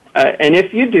 And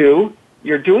if you do,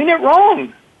 you're doing it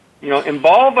wrong.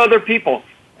 Involve other people.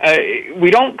 We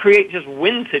don't create just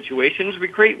win situations. We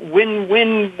create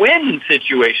win-win-win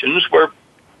situations where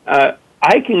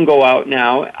I can go out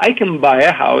now, I can buy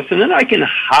a house, and then I can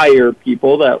hire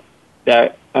people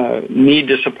that need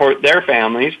to support their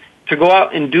families to go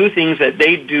out and do things that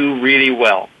they do really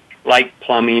well, like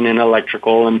plumbing and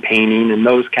electrical and painting and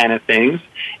those kind of things.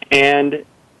 And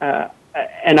I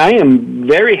am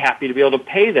very happy to be able to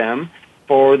pay them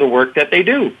for the work that they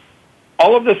do.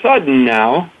 All of a sudden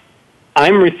now,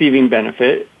 I'm receiving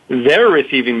benefit, they're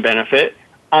receiving benefit,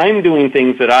 I'm doing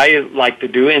things that I like to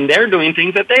do, and they're doing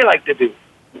things that they like to do.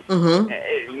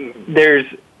 Mm-hmm. There's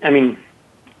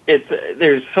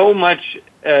so much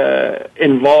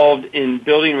involved in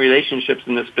building relationships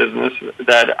in this business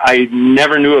that I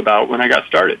never knew about when I got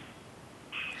started.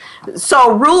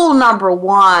 So rule number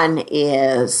 1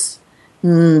 is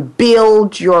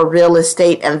build your real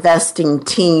estate investing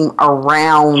team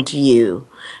around you,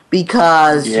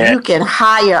 because you can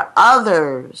hire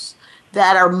others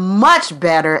that are much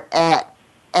better at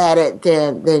it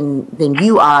than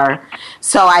you are.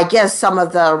 So I guess some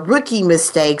of the rookie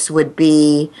mistakes would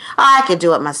be, I could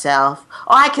do it myself,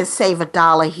 or I can save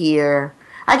 $1 here,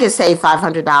 I can save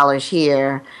 $500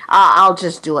 here, I'll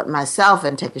just do it myself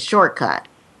and take a shortcut.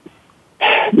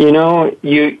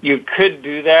 You could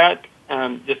do that,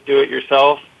 just do it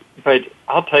yourself, but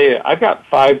I'll tell you, I've got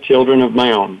 5 children of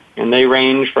my own, and they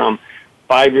range from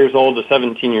 5 years old to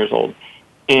 17 years old.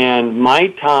 And my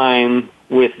time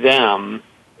with them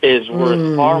is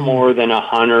worth far more than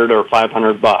 $100 or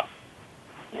 $500.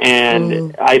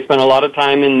 And I spent a lot of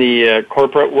time in the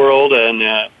corporate world and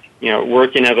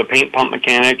working as a paint pump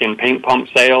mechanic and paint pump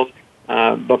sales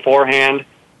beforehand.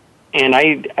 And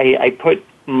I put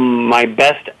my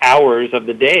best hours of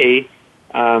the day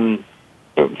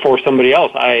for somebody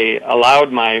else. I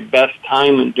allowed my best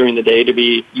time during the day to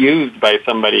be used by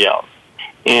somebody else.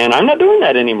 And I'm not doing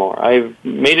that anymore. I've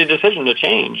made a decision to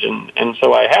change, and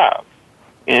so I have.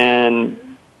 And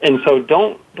so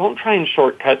don't try and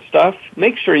shortcut stuff.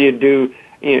 Make sure you do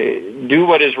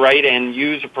what is right and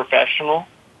use a professional.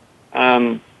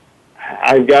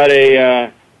 I've got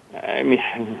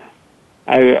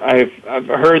I've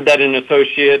heard that an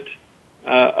associate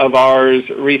of ours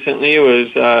recently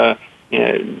was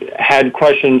had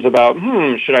questions about,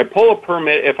 should I pull a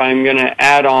permit if I'm going to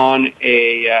add on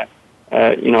a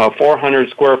 400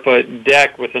 square foot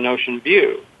deck with an ocean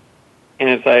view? And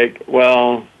it's like,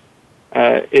 well,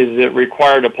 is it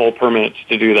required to pull permits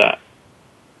to do that?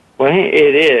 Well,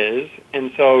 it is,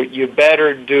 and so you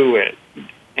better do it.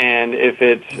 And if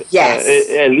it's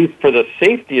at least for the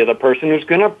safety of the person who's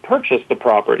going to purchase the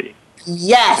property.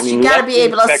 Yes, you got to be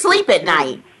able to sleep at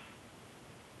night.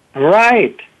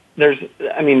 Right.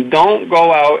 Don't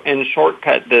go out and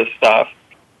shortcut this stuff.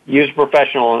 use a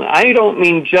professional. And I don't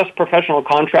mean just professional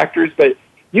contractors, but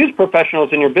use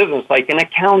professionals in your business, like an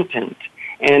accountant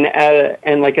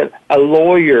and like a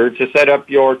lawyer to set up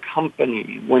your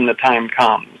company when the time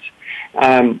comes.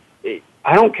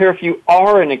 I don't care if you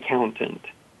are an accountant.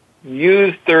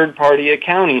 Use third-party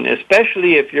accounting,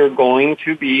 especially if you're going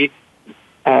to be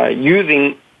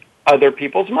using other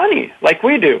people's money, like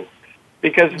we do.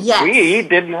 Because we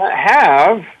did not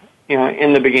have,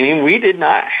 in the beginning, we did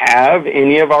not have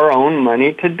any of our own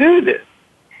money to do this.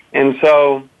 And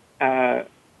so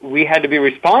we had to be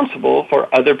responsible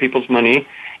for other people's money,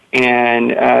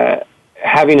 and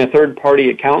having a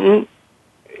third-party accountant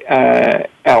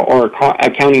or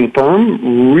accounting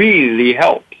firm really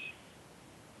helps.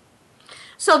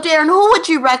 So, Darren, who would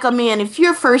you recommend if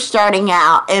you're first starting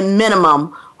out, at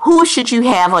minimum, who should you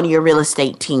have on your real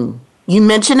estate team? You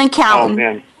mentioned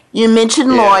accountant. You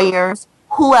mentioned lawyers.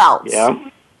 Who else? Yeah.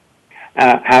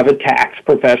 Have a tax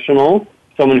professional,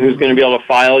 someone who's going to be able to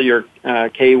file your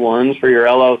K-1s for your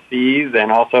LLCs,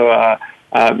 and also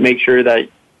make sure that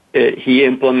he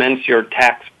implements your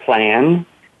tax plan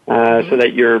so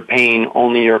that you're paying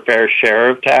only your fair share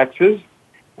of taxes.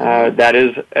 That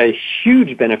is a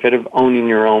huge benefit of owning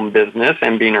your own business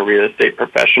and being a real estate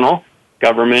professional.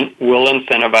 Government will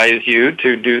incentivize you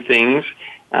to do things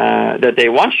that they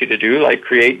want you to do, like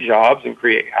create jobs and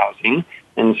create housing.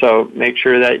 And so make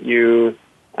sure that you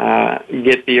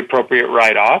get the appropriate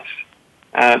write-offs.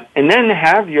 And then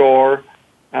have your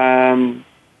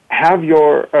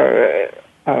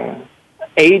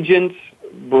agents,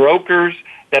 brokers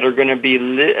that are going to be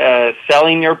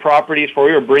selling your properties for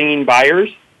you or bringing buyers.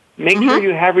 Make sure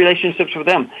you have relationships with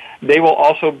them. They will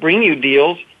also bring you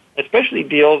deals, especially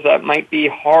deals that might be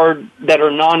hard, that are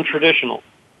non-traditional.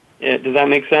 Does that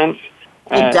make sense?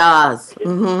 It does.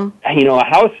 A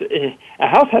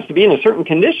house has to be in a certain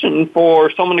condition for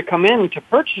someone to come in to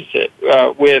purchase it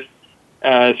with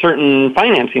certain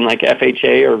financing, like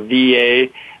FHA or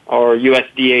VA or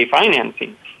USDA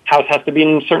financing. House has to be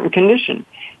in a certain condition.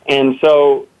 And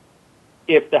so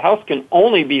if the house can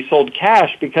only be sold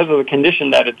cash because of the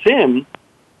condition that it's in,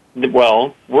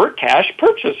 well, we're cash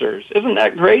purchasers. Isn't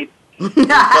that great? So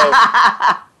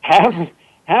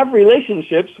have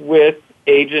relationships with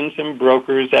agents and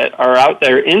brokers that are out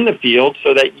there in the field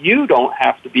so that you don't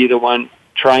have to be the one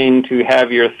trying to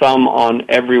have your thumb on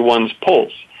everyone's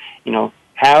pulse.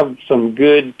 Have some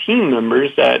good team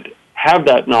members that have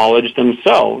that knowledge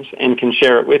themselves and can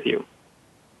share it with you.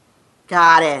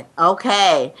 Got it.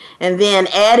 Okay. And then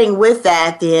adding with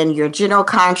that, then your general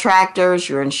contractors,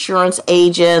 your insurance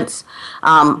agents,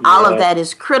 all of that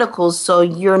is critical so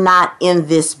you're not in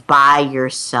this by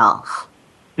yourself.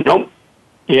 Nope.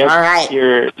 Yep. All right.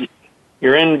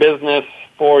 You're in business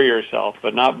for yourself,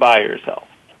 but not by yourself.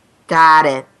 Got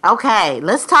it. Okay.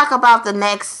 Let's talk about the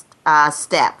next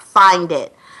step. Find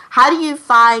it. How do you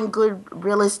find good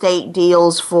real estate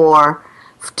deals for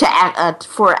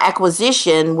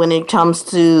acquisition when it comes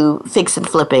to fix and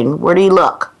flipping? Where do you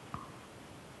look?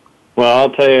 Well, I'll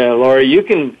tell you, Lori, you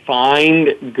can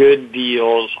find good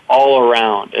deals all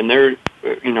around, and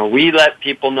we let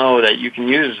people know that you can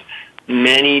use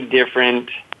many different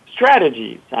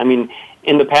strategies. I mean,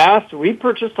 in the past, we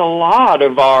purchased a lot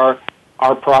of our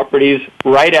properties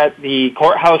right at the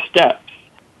courthouse steps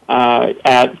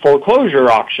at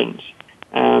foreclosure auctions.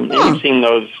 And you've seen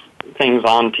those things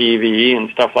on TV and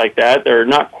stuff like that. They're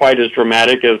not quite as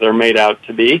dramatic as they're made out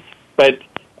to be, but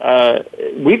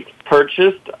we've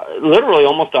purchased literally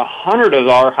almost 100 of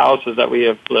our houses that we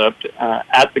have flipped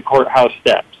at the courthouse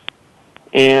steps.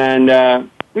 And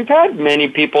we've had many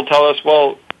people tell us,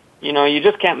 well, you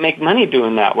just can't make money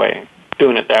doing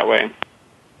it that way.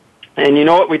 And you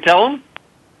know what we tell them?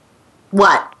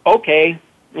 What? Okay.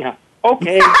 Yeah.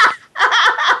 Okay.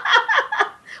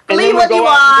 Believe what you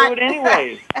want. And do it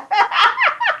anyways.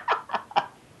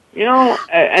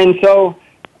 And so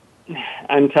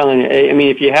I'm telling you, I mean,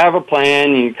 if you have a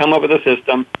plan, you come up with a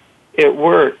system, it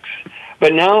works.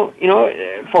 But now,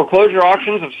 foreclosure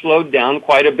auctions have slowed down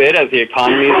quite a bit as the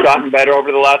economy has gotten better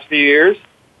over the last few years.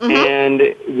 And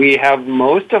we have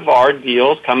most of our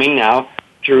deals coming now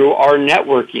through our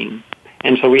networking.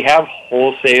 And so we have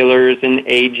wholesalers and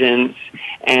agents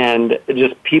and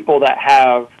just people that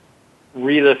have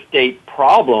real estate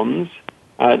problems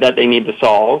that they need to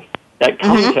solve that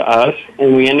come to us,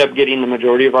 and we end up getting the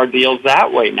majority of our deals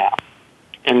that way now.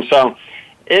 And so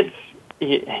it's,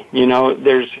 you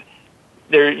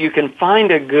can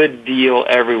find a good deal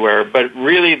everywhere, but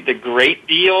really the great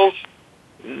deals,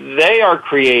 they are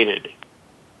created.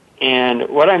 And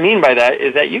what I mean by that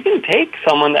is that you can take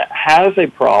someone that has a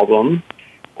problem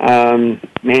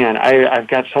I've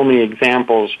got so many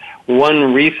examples.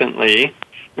 One recently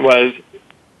was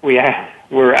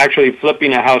we're actually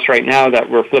flipping a house right now that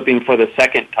we're flipping for the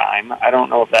second time. I don't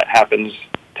know if that happens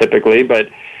typically, but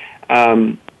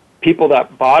people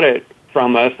that bought it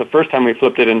from us the first time we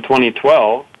flipped it in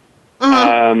 2012,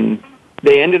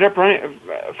 they ended up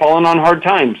falling on hard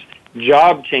times.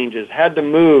 Job changes, had to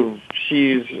move.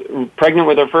 She's pregnant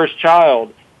with her first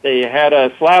child. They had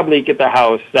a slab leak at the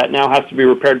house that now has to be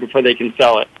repaired before they can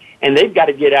sell it. And they've got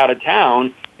to get out of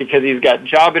town because he's got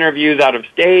job interviews out of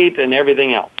state and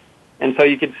everything else. And so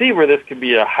you can see where this could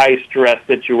be a high-stress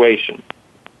situation.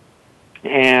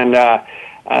 And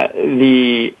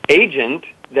the agent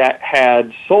that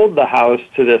had sold the house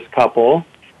to this couple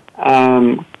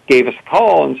gave us a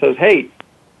call and says, hey,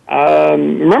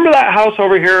 remember that house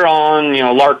over here on,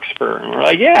 Larkspur? And we're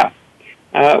like, yeah.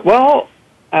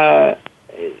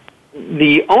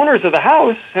 The owners of the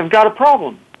house have got a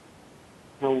problem.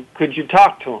 Well, could you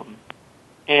talk to them?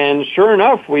 And sure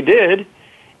enough, we did,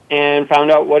 and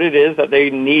found out what it is that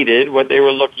they needed, what they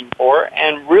were looking for,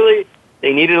 and really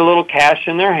they needed a little cash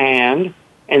in their hand,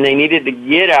 and they needed to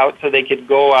get out so they could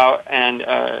go out and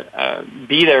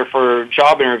be there for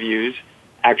job interviews,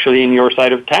 actually in your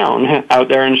side of town, out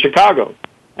there in Chicago,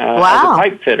 as a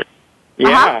pipe fitter.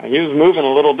 Yeah, he was moving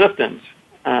a little distance.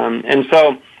 And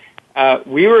so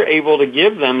we were able to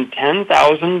give them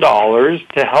 $10,000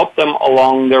 to help them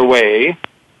along their way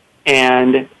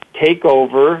and take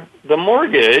over the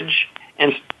mortgage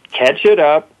and catch it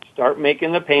up, start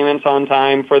making the payments on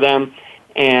time for them,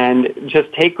 and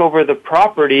just take over the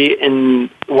property and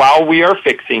while we are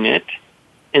fixing it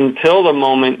until the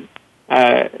moment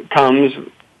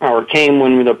came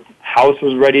when the house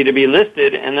was ready to be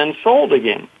listed and then sold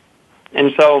again.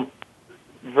 And so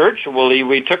virtually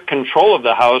we took control of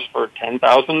the house for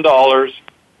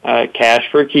 $10,000, cash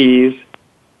for keys,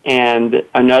 and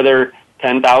another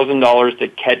 $10,000 to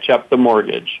catch up the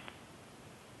mortgage.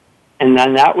 And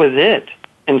then that was it.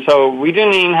 And so we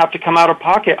didn't even have to come out of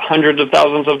pocket hundreds of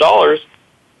thousands of dollars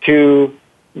to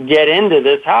get into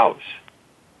this house.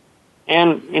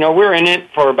 And, we're in it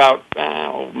for about,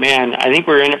 I think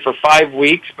we were in it for 5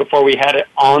 weeks before we had it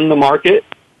on the market.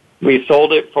 We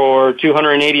sold it for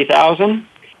 $280,000.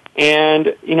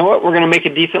 And you know what? We're going to make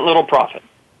a decent little profit.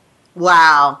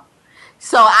 Wow.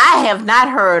 So I have not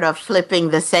heard of flipping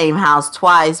the same house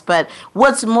twice, but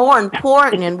what's more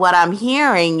important and what I'm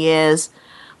hearing is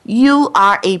you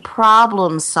are a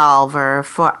problem solver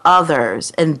for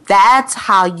others, and that's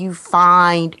how you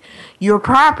find your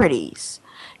properties.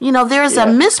 There's a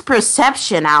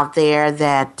misperception out there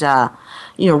that,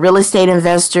 real estate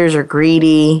investors are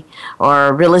greedy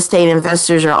or real estate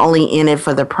investors are only in it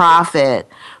for the profit.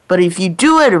 But if you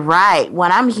do it right,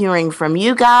 what I'm hearing from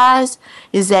you guys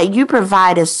is that you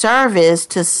provide a service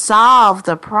to solve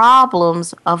the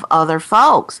problems of other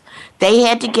folks. They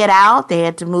had to get out. They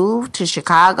had to move to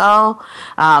Chicago.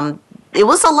 It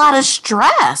was a lot of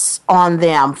stress on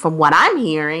them from what I'm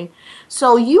hearing.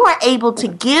 So you were able to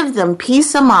give them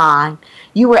peace of mind.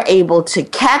 You were able to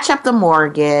catch up the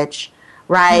mortgage,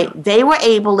 right? They were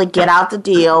able to get out the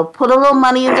deal, put a little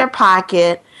money in their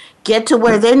pocket, get to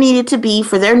where they needed to be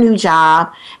for their new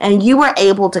job, and you were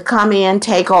able to come in,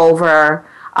 take over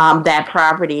that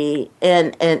property,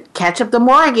 and catch up the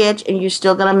mortgage, and you're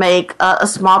still going to make a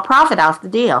small profit off the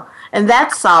deal. And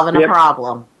that's solving a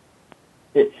problem.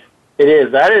 It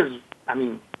is. That is,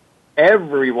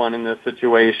 everyone in this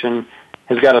situation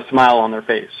has got a smile on their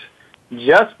face.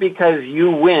 Just because you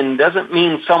win doesn't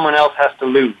mean someone else has to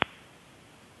lose.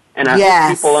 And I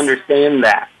think people understand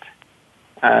that.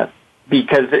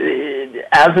 Because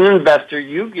as an investor,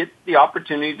 you get the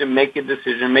opportunity to make a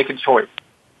decision, make a choice.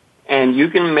 And you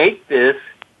can make this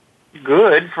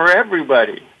good for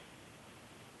everybody.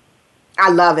 I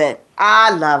love it.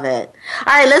 All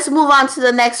right, let's move on to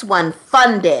the next one,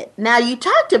 fund it. Now, you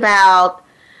talked about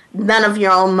none of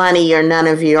your own money or none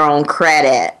of your own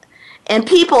credit. And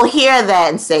people hear that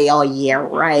and say, oh, yeah,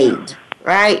 right?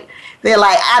 They're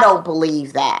like, I don't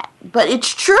believe that. But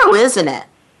it's true, isn't it?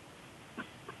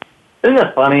 Isn't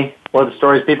it funny what the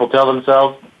stories people tell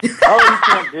themselves? Oh, you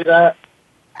can't do that.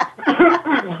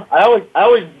 I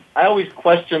always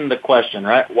question the question,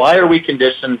 right? Why are we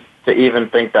conditioned to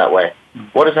even think that way?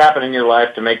 What has happened in your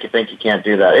life to make you think you can't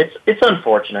do that? It's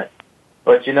unfortunate.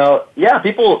 But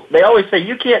people, they always say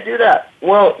you can't do that.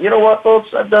 Well, you know what, folks?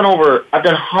 I've done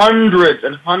hundreds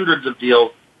and hundreds of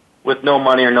deals with no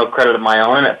money or no credit of my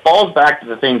own, and it falls back to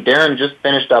the thing Darren just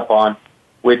finished up on,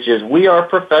 which is we are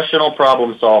professional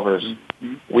problem solvers.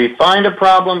 Mm-hmm. We find a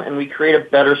problem and we create a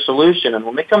better solution. And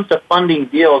when it comes to funding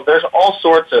deals, there's all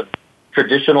sorts of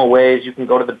traditional ways. You can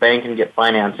go to the bank and get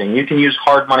financing. You can use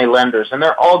hard money lenders, and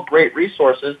they're all great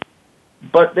resources,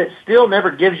 but that still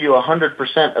never gives you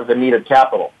 100% of the needed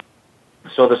capital.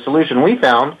 So the solution we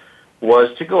found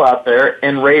was to go out there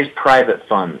and raise private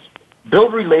funds,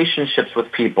 build relationships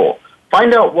with people,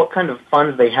 find out what kind of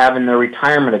funds they have in their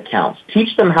retirement accounts,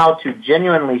 teach them how to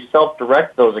genuinely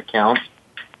self-direct those accounts,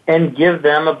 and give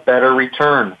them a better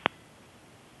return.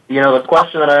 You know, the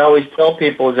question that I always tell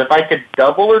people is, if I could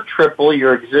double or triple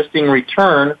your existing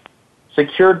return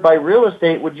secured by real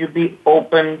estate, would you be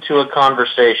open to a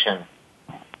conversation?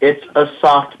 It's a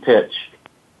soft pitch.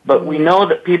 But we know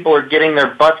that people are getting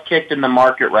their butts kicked in the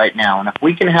market right now. And if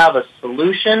we can have a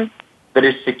solution that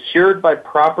is secured by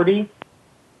property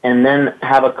and then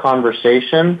have a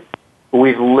conversation,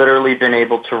 we've literally been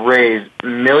able to raise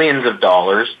millions of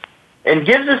dollars and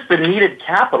gives us the needed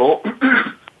capital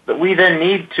that we then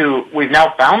need to. We've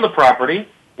now found the property,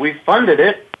 we've funded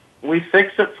it, we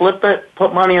fix it, flip it,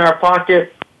 put money in our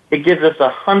pocket. It gives us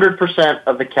 100%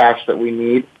 of the cash that we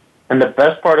need. And the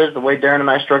best part is, the way Darren and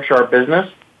I structure our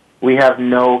business, we have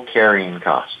no carrying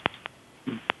costs.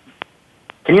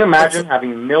 Can you imagine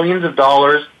having millions of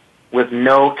dollars with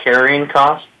no carrying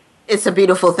costs? It's a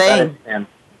beautiful thing.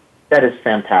 That is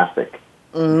fantastic.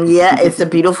 Yeah, it's a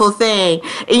beautiful thing.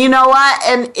 And you know what?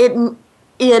 And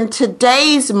in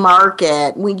today's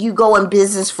market, when you go in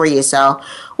business for yourself,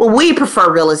 well, we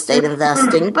prefer real estate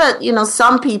investing, but, you know,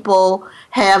 some people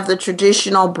have the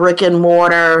traditional brick and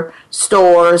mortar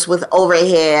stores with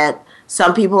overhead.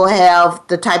 Some people have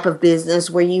the type of business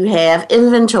where you have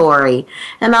inventory.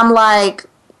 And I'm like,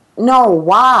 no,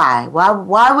 why?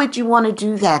 Why would you want to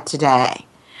do that today?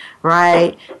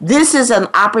 Right? This is an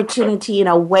opportunity and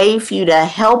a way for you to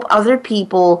help other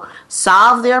people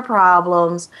solve their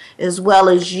problems, as well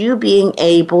as you being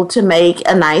able to make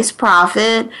a nice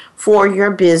profit for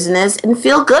your business and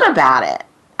feel good about it.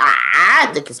 I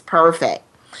think it's perfect.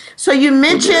 So you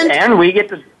mentioned... And we get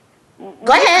to...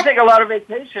 Go ahead. Take a lot of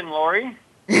vacation, Lori.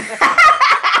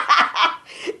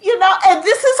 You know, and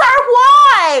this is our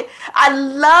why. I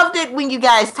loved it when you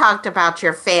guys talked about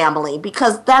your family,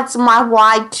 because that's my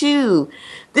why too.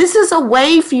 This is a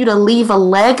way for you to leave a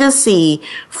legacy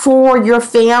for your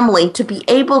family, to be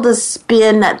able to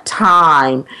spend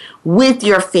time with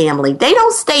your family. They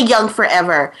don't stay young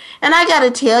forever. And I got to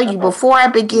tell you, before I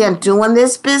began doing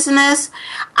this business,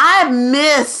 I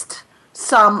missed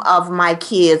some of my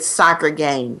kids' soccer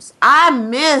games. I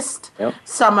missed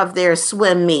some of their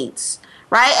swim meets,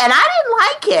 right? And I didn't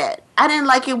like it. I didn't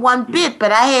like it one bit,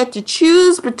 but I had to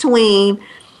choose between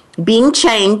being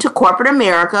chained to corporate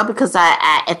America, because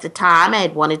I at the time I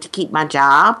had wanted to keep my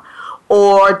job,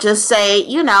 or just say,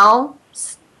 you know,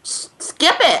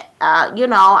 skip it. You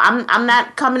know, I'm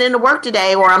not coming into work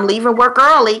today, or I'm leaving work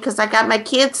early because I got my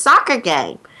kids' soccer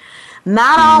game.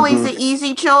 Not always an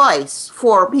easy choice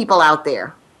for people out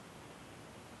there.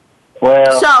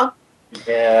 Well,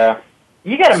 yeah,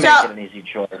 you got to make it an easy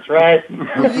choice, right? You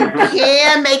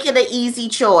can make it an easy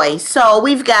choice. So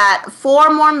we've got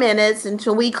 4 more minutes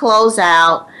until we close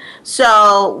out.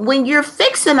 So when you're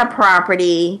fixing a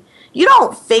property, you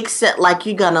don't fix it like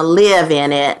you're going to live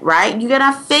in it, right? You're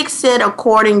going to fix it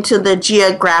according to the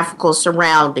geographical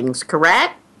surroundings,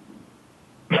 correct?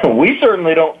 We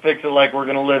certainly don't fix it like we're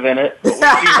going to live in it, but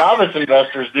we see novice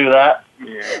investors do that.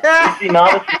 Yeah. We see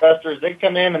novice investors, they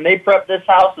come in and they prep this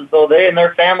house as though they and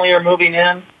their family are moving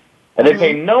in, and they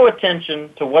pay no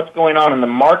attention to what's going on in the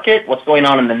market, what's going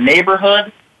on in the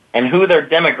neighborhood, and who their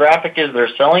demographic is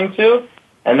they're selling to.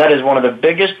 And that is one of the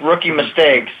biggest rookie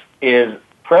mistakes, is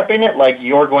prepping it like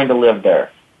you're going to live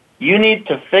there. You need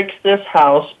to fix this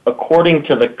house according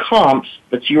to the comps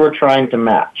that you are trying to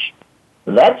match.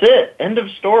 That's it. End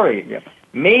of story. Yep.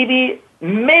 Maybe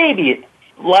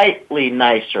slightly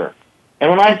nicer. And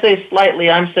when I say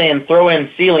slightly, I'm saying throw in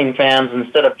ceiling fans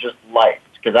instead of just lights,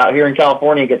 because out here in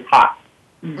California it gets hot.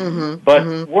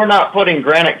 But we're not putting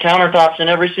granite countertops in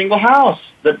every single house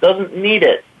that doesn't need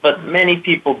it, but many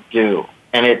people do,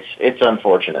 and it's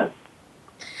unfortunate.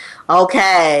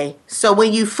 Okay, so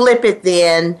when you flip it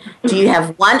then, do you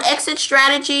have one exit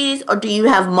strategy, or do you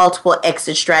have multiple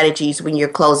exit strategies when you're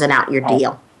closing out your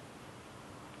deal?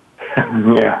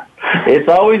 Yeah, it's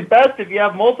always best if you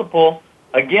have multiple.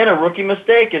 Again, a rookie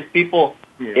mistake is people,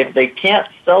 if they can't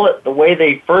sell it the way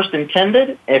they first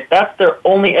intended, if that's their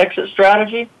only exit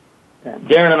strategy,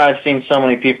 Darren and I have seen so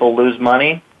many people lose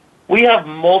money. We have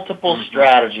multiple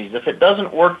strategies. If it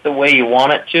doesn't work the way you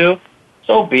want it to,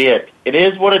 so be it. It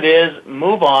is what it is.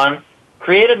 Move on.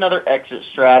 Create another exit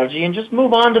strategy and just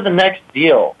move on to the next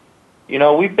deal. You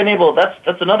know, we've been able,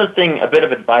 that's another thing, a bit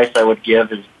of advice I would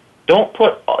give is,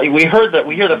 we hear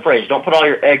the phrase, don't put all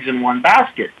your eggs in one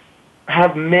basket.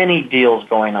 Have many deals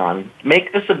going on.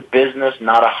 Make this a business,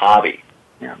 not a hobby.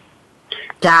 Yeah.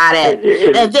 Got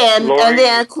it. And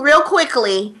then real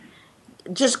quickly,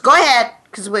 just go ahead,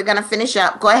 because we're going to finish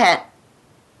up. Go ahead.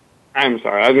 I'm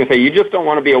sorry. I was going to say, you just don't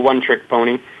want to be a one-trick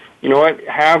pony. You know what?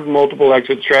 Have multiple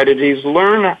exit strategies.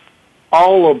 Learn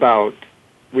all about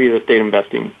real estate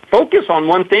investing. Focus on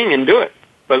one thing and do it,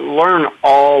 but learn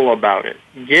all about it.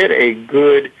 Get a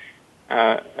good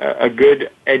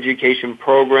education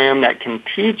program that can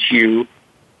teach you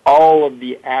all of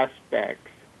the aspects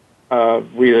of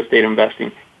real estate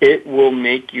investing. It will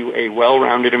make you a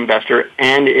well-rounded investor,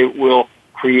 and it will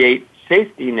create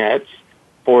safety nets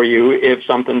for you if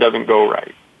something doesn't go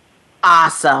right.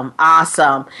 Awesome.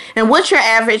 And what's your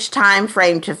average time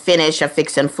frame to finish a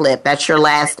fix and flip? That's your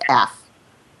last F.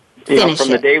 From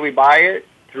the day we buy it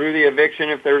through the eviction,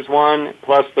 if there's one,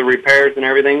 plus the repairs and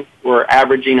everything, we're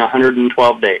averaging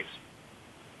 112 days.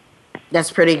 That's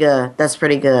pretty good.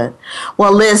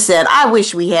 Well, listen, I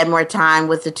wish we had more time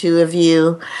with the two of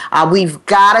you. We've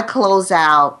got to close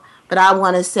out, but I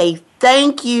want to say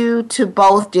thank you to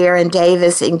both Darren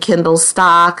Davis and Kendall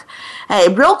Stock. Hey,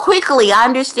 real quickly, I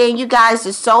understand you guys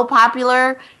are so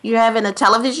popular. You're having a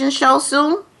television show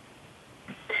soon?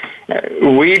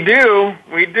 We do.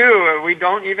 We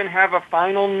don't even have a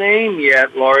final name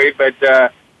yet, Lori, but,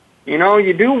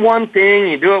 you do one thing,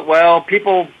 you do it well,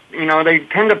 people, they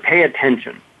tend to pay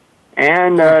attention.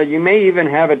 And you may even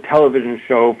have a television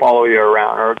show follow you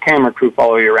around, or a camera crew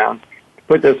follow you around to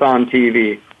put this on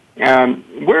TV.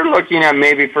 We're looking at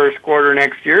maybe first quarter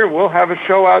next year. We'll have a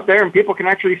show out there, and people can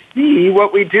actually see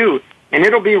what we do. And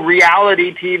it'll be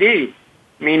reality TV,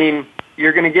 meaning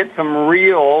you're going to get some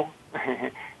real...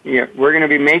 we're going to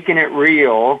be making it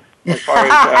real as far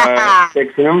as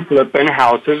fixing and flipping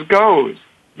houses goes,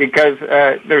 because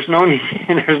there's no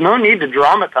need to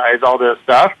dramatize all this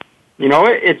stuff.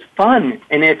 It's fun,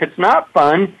 and if it's not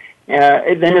fun,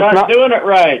 then it's not doing it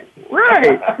right.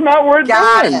 Right, it's not worth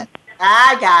doing.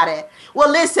 I got it. Well,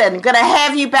 listen, going to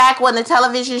have you back when the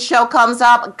television show comes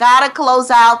up. Got to close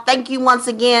out. Thank you once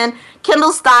again,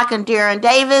 Kendall Stock and Darren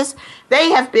Davis. They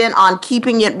have been on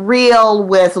Keeping It Real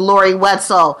with Lori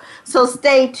Wetzel. So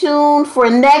stay tuned for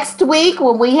next week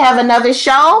when we have another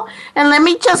show. And let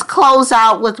me just close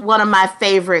out with one of my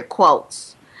favorite quotes.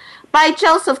 By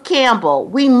Joseph Campbell,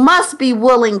 we must be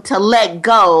willing to let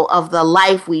go of the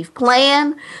life we've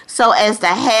planned so as to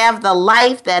have the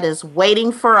life that is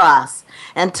waiting for us.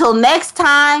 Until next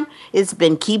time, it's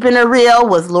been Keeping It Real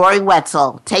with Lori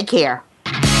Wetzel. Take care.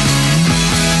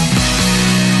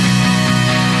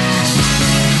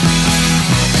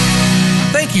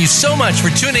 Thank you so much for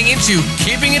tuning into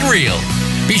Keeping It Real.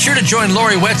 Be sure to join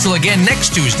Lori Wetzel again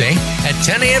next Tuesday at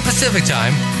 10 a.m. Pacific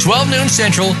Time, 12 noon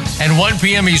Central, and 1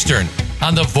 p.m. Eastern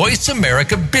on the Voice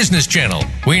America Business Channel.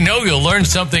 We know you'll learn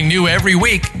something new every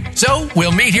week, so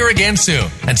we'll meet here again soon.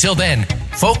 Until then,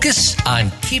 focus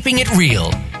on keeping it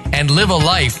real and live a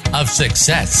life of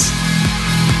success.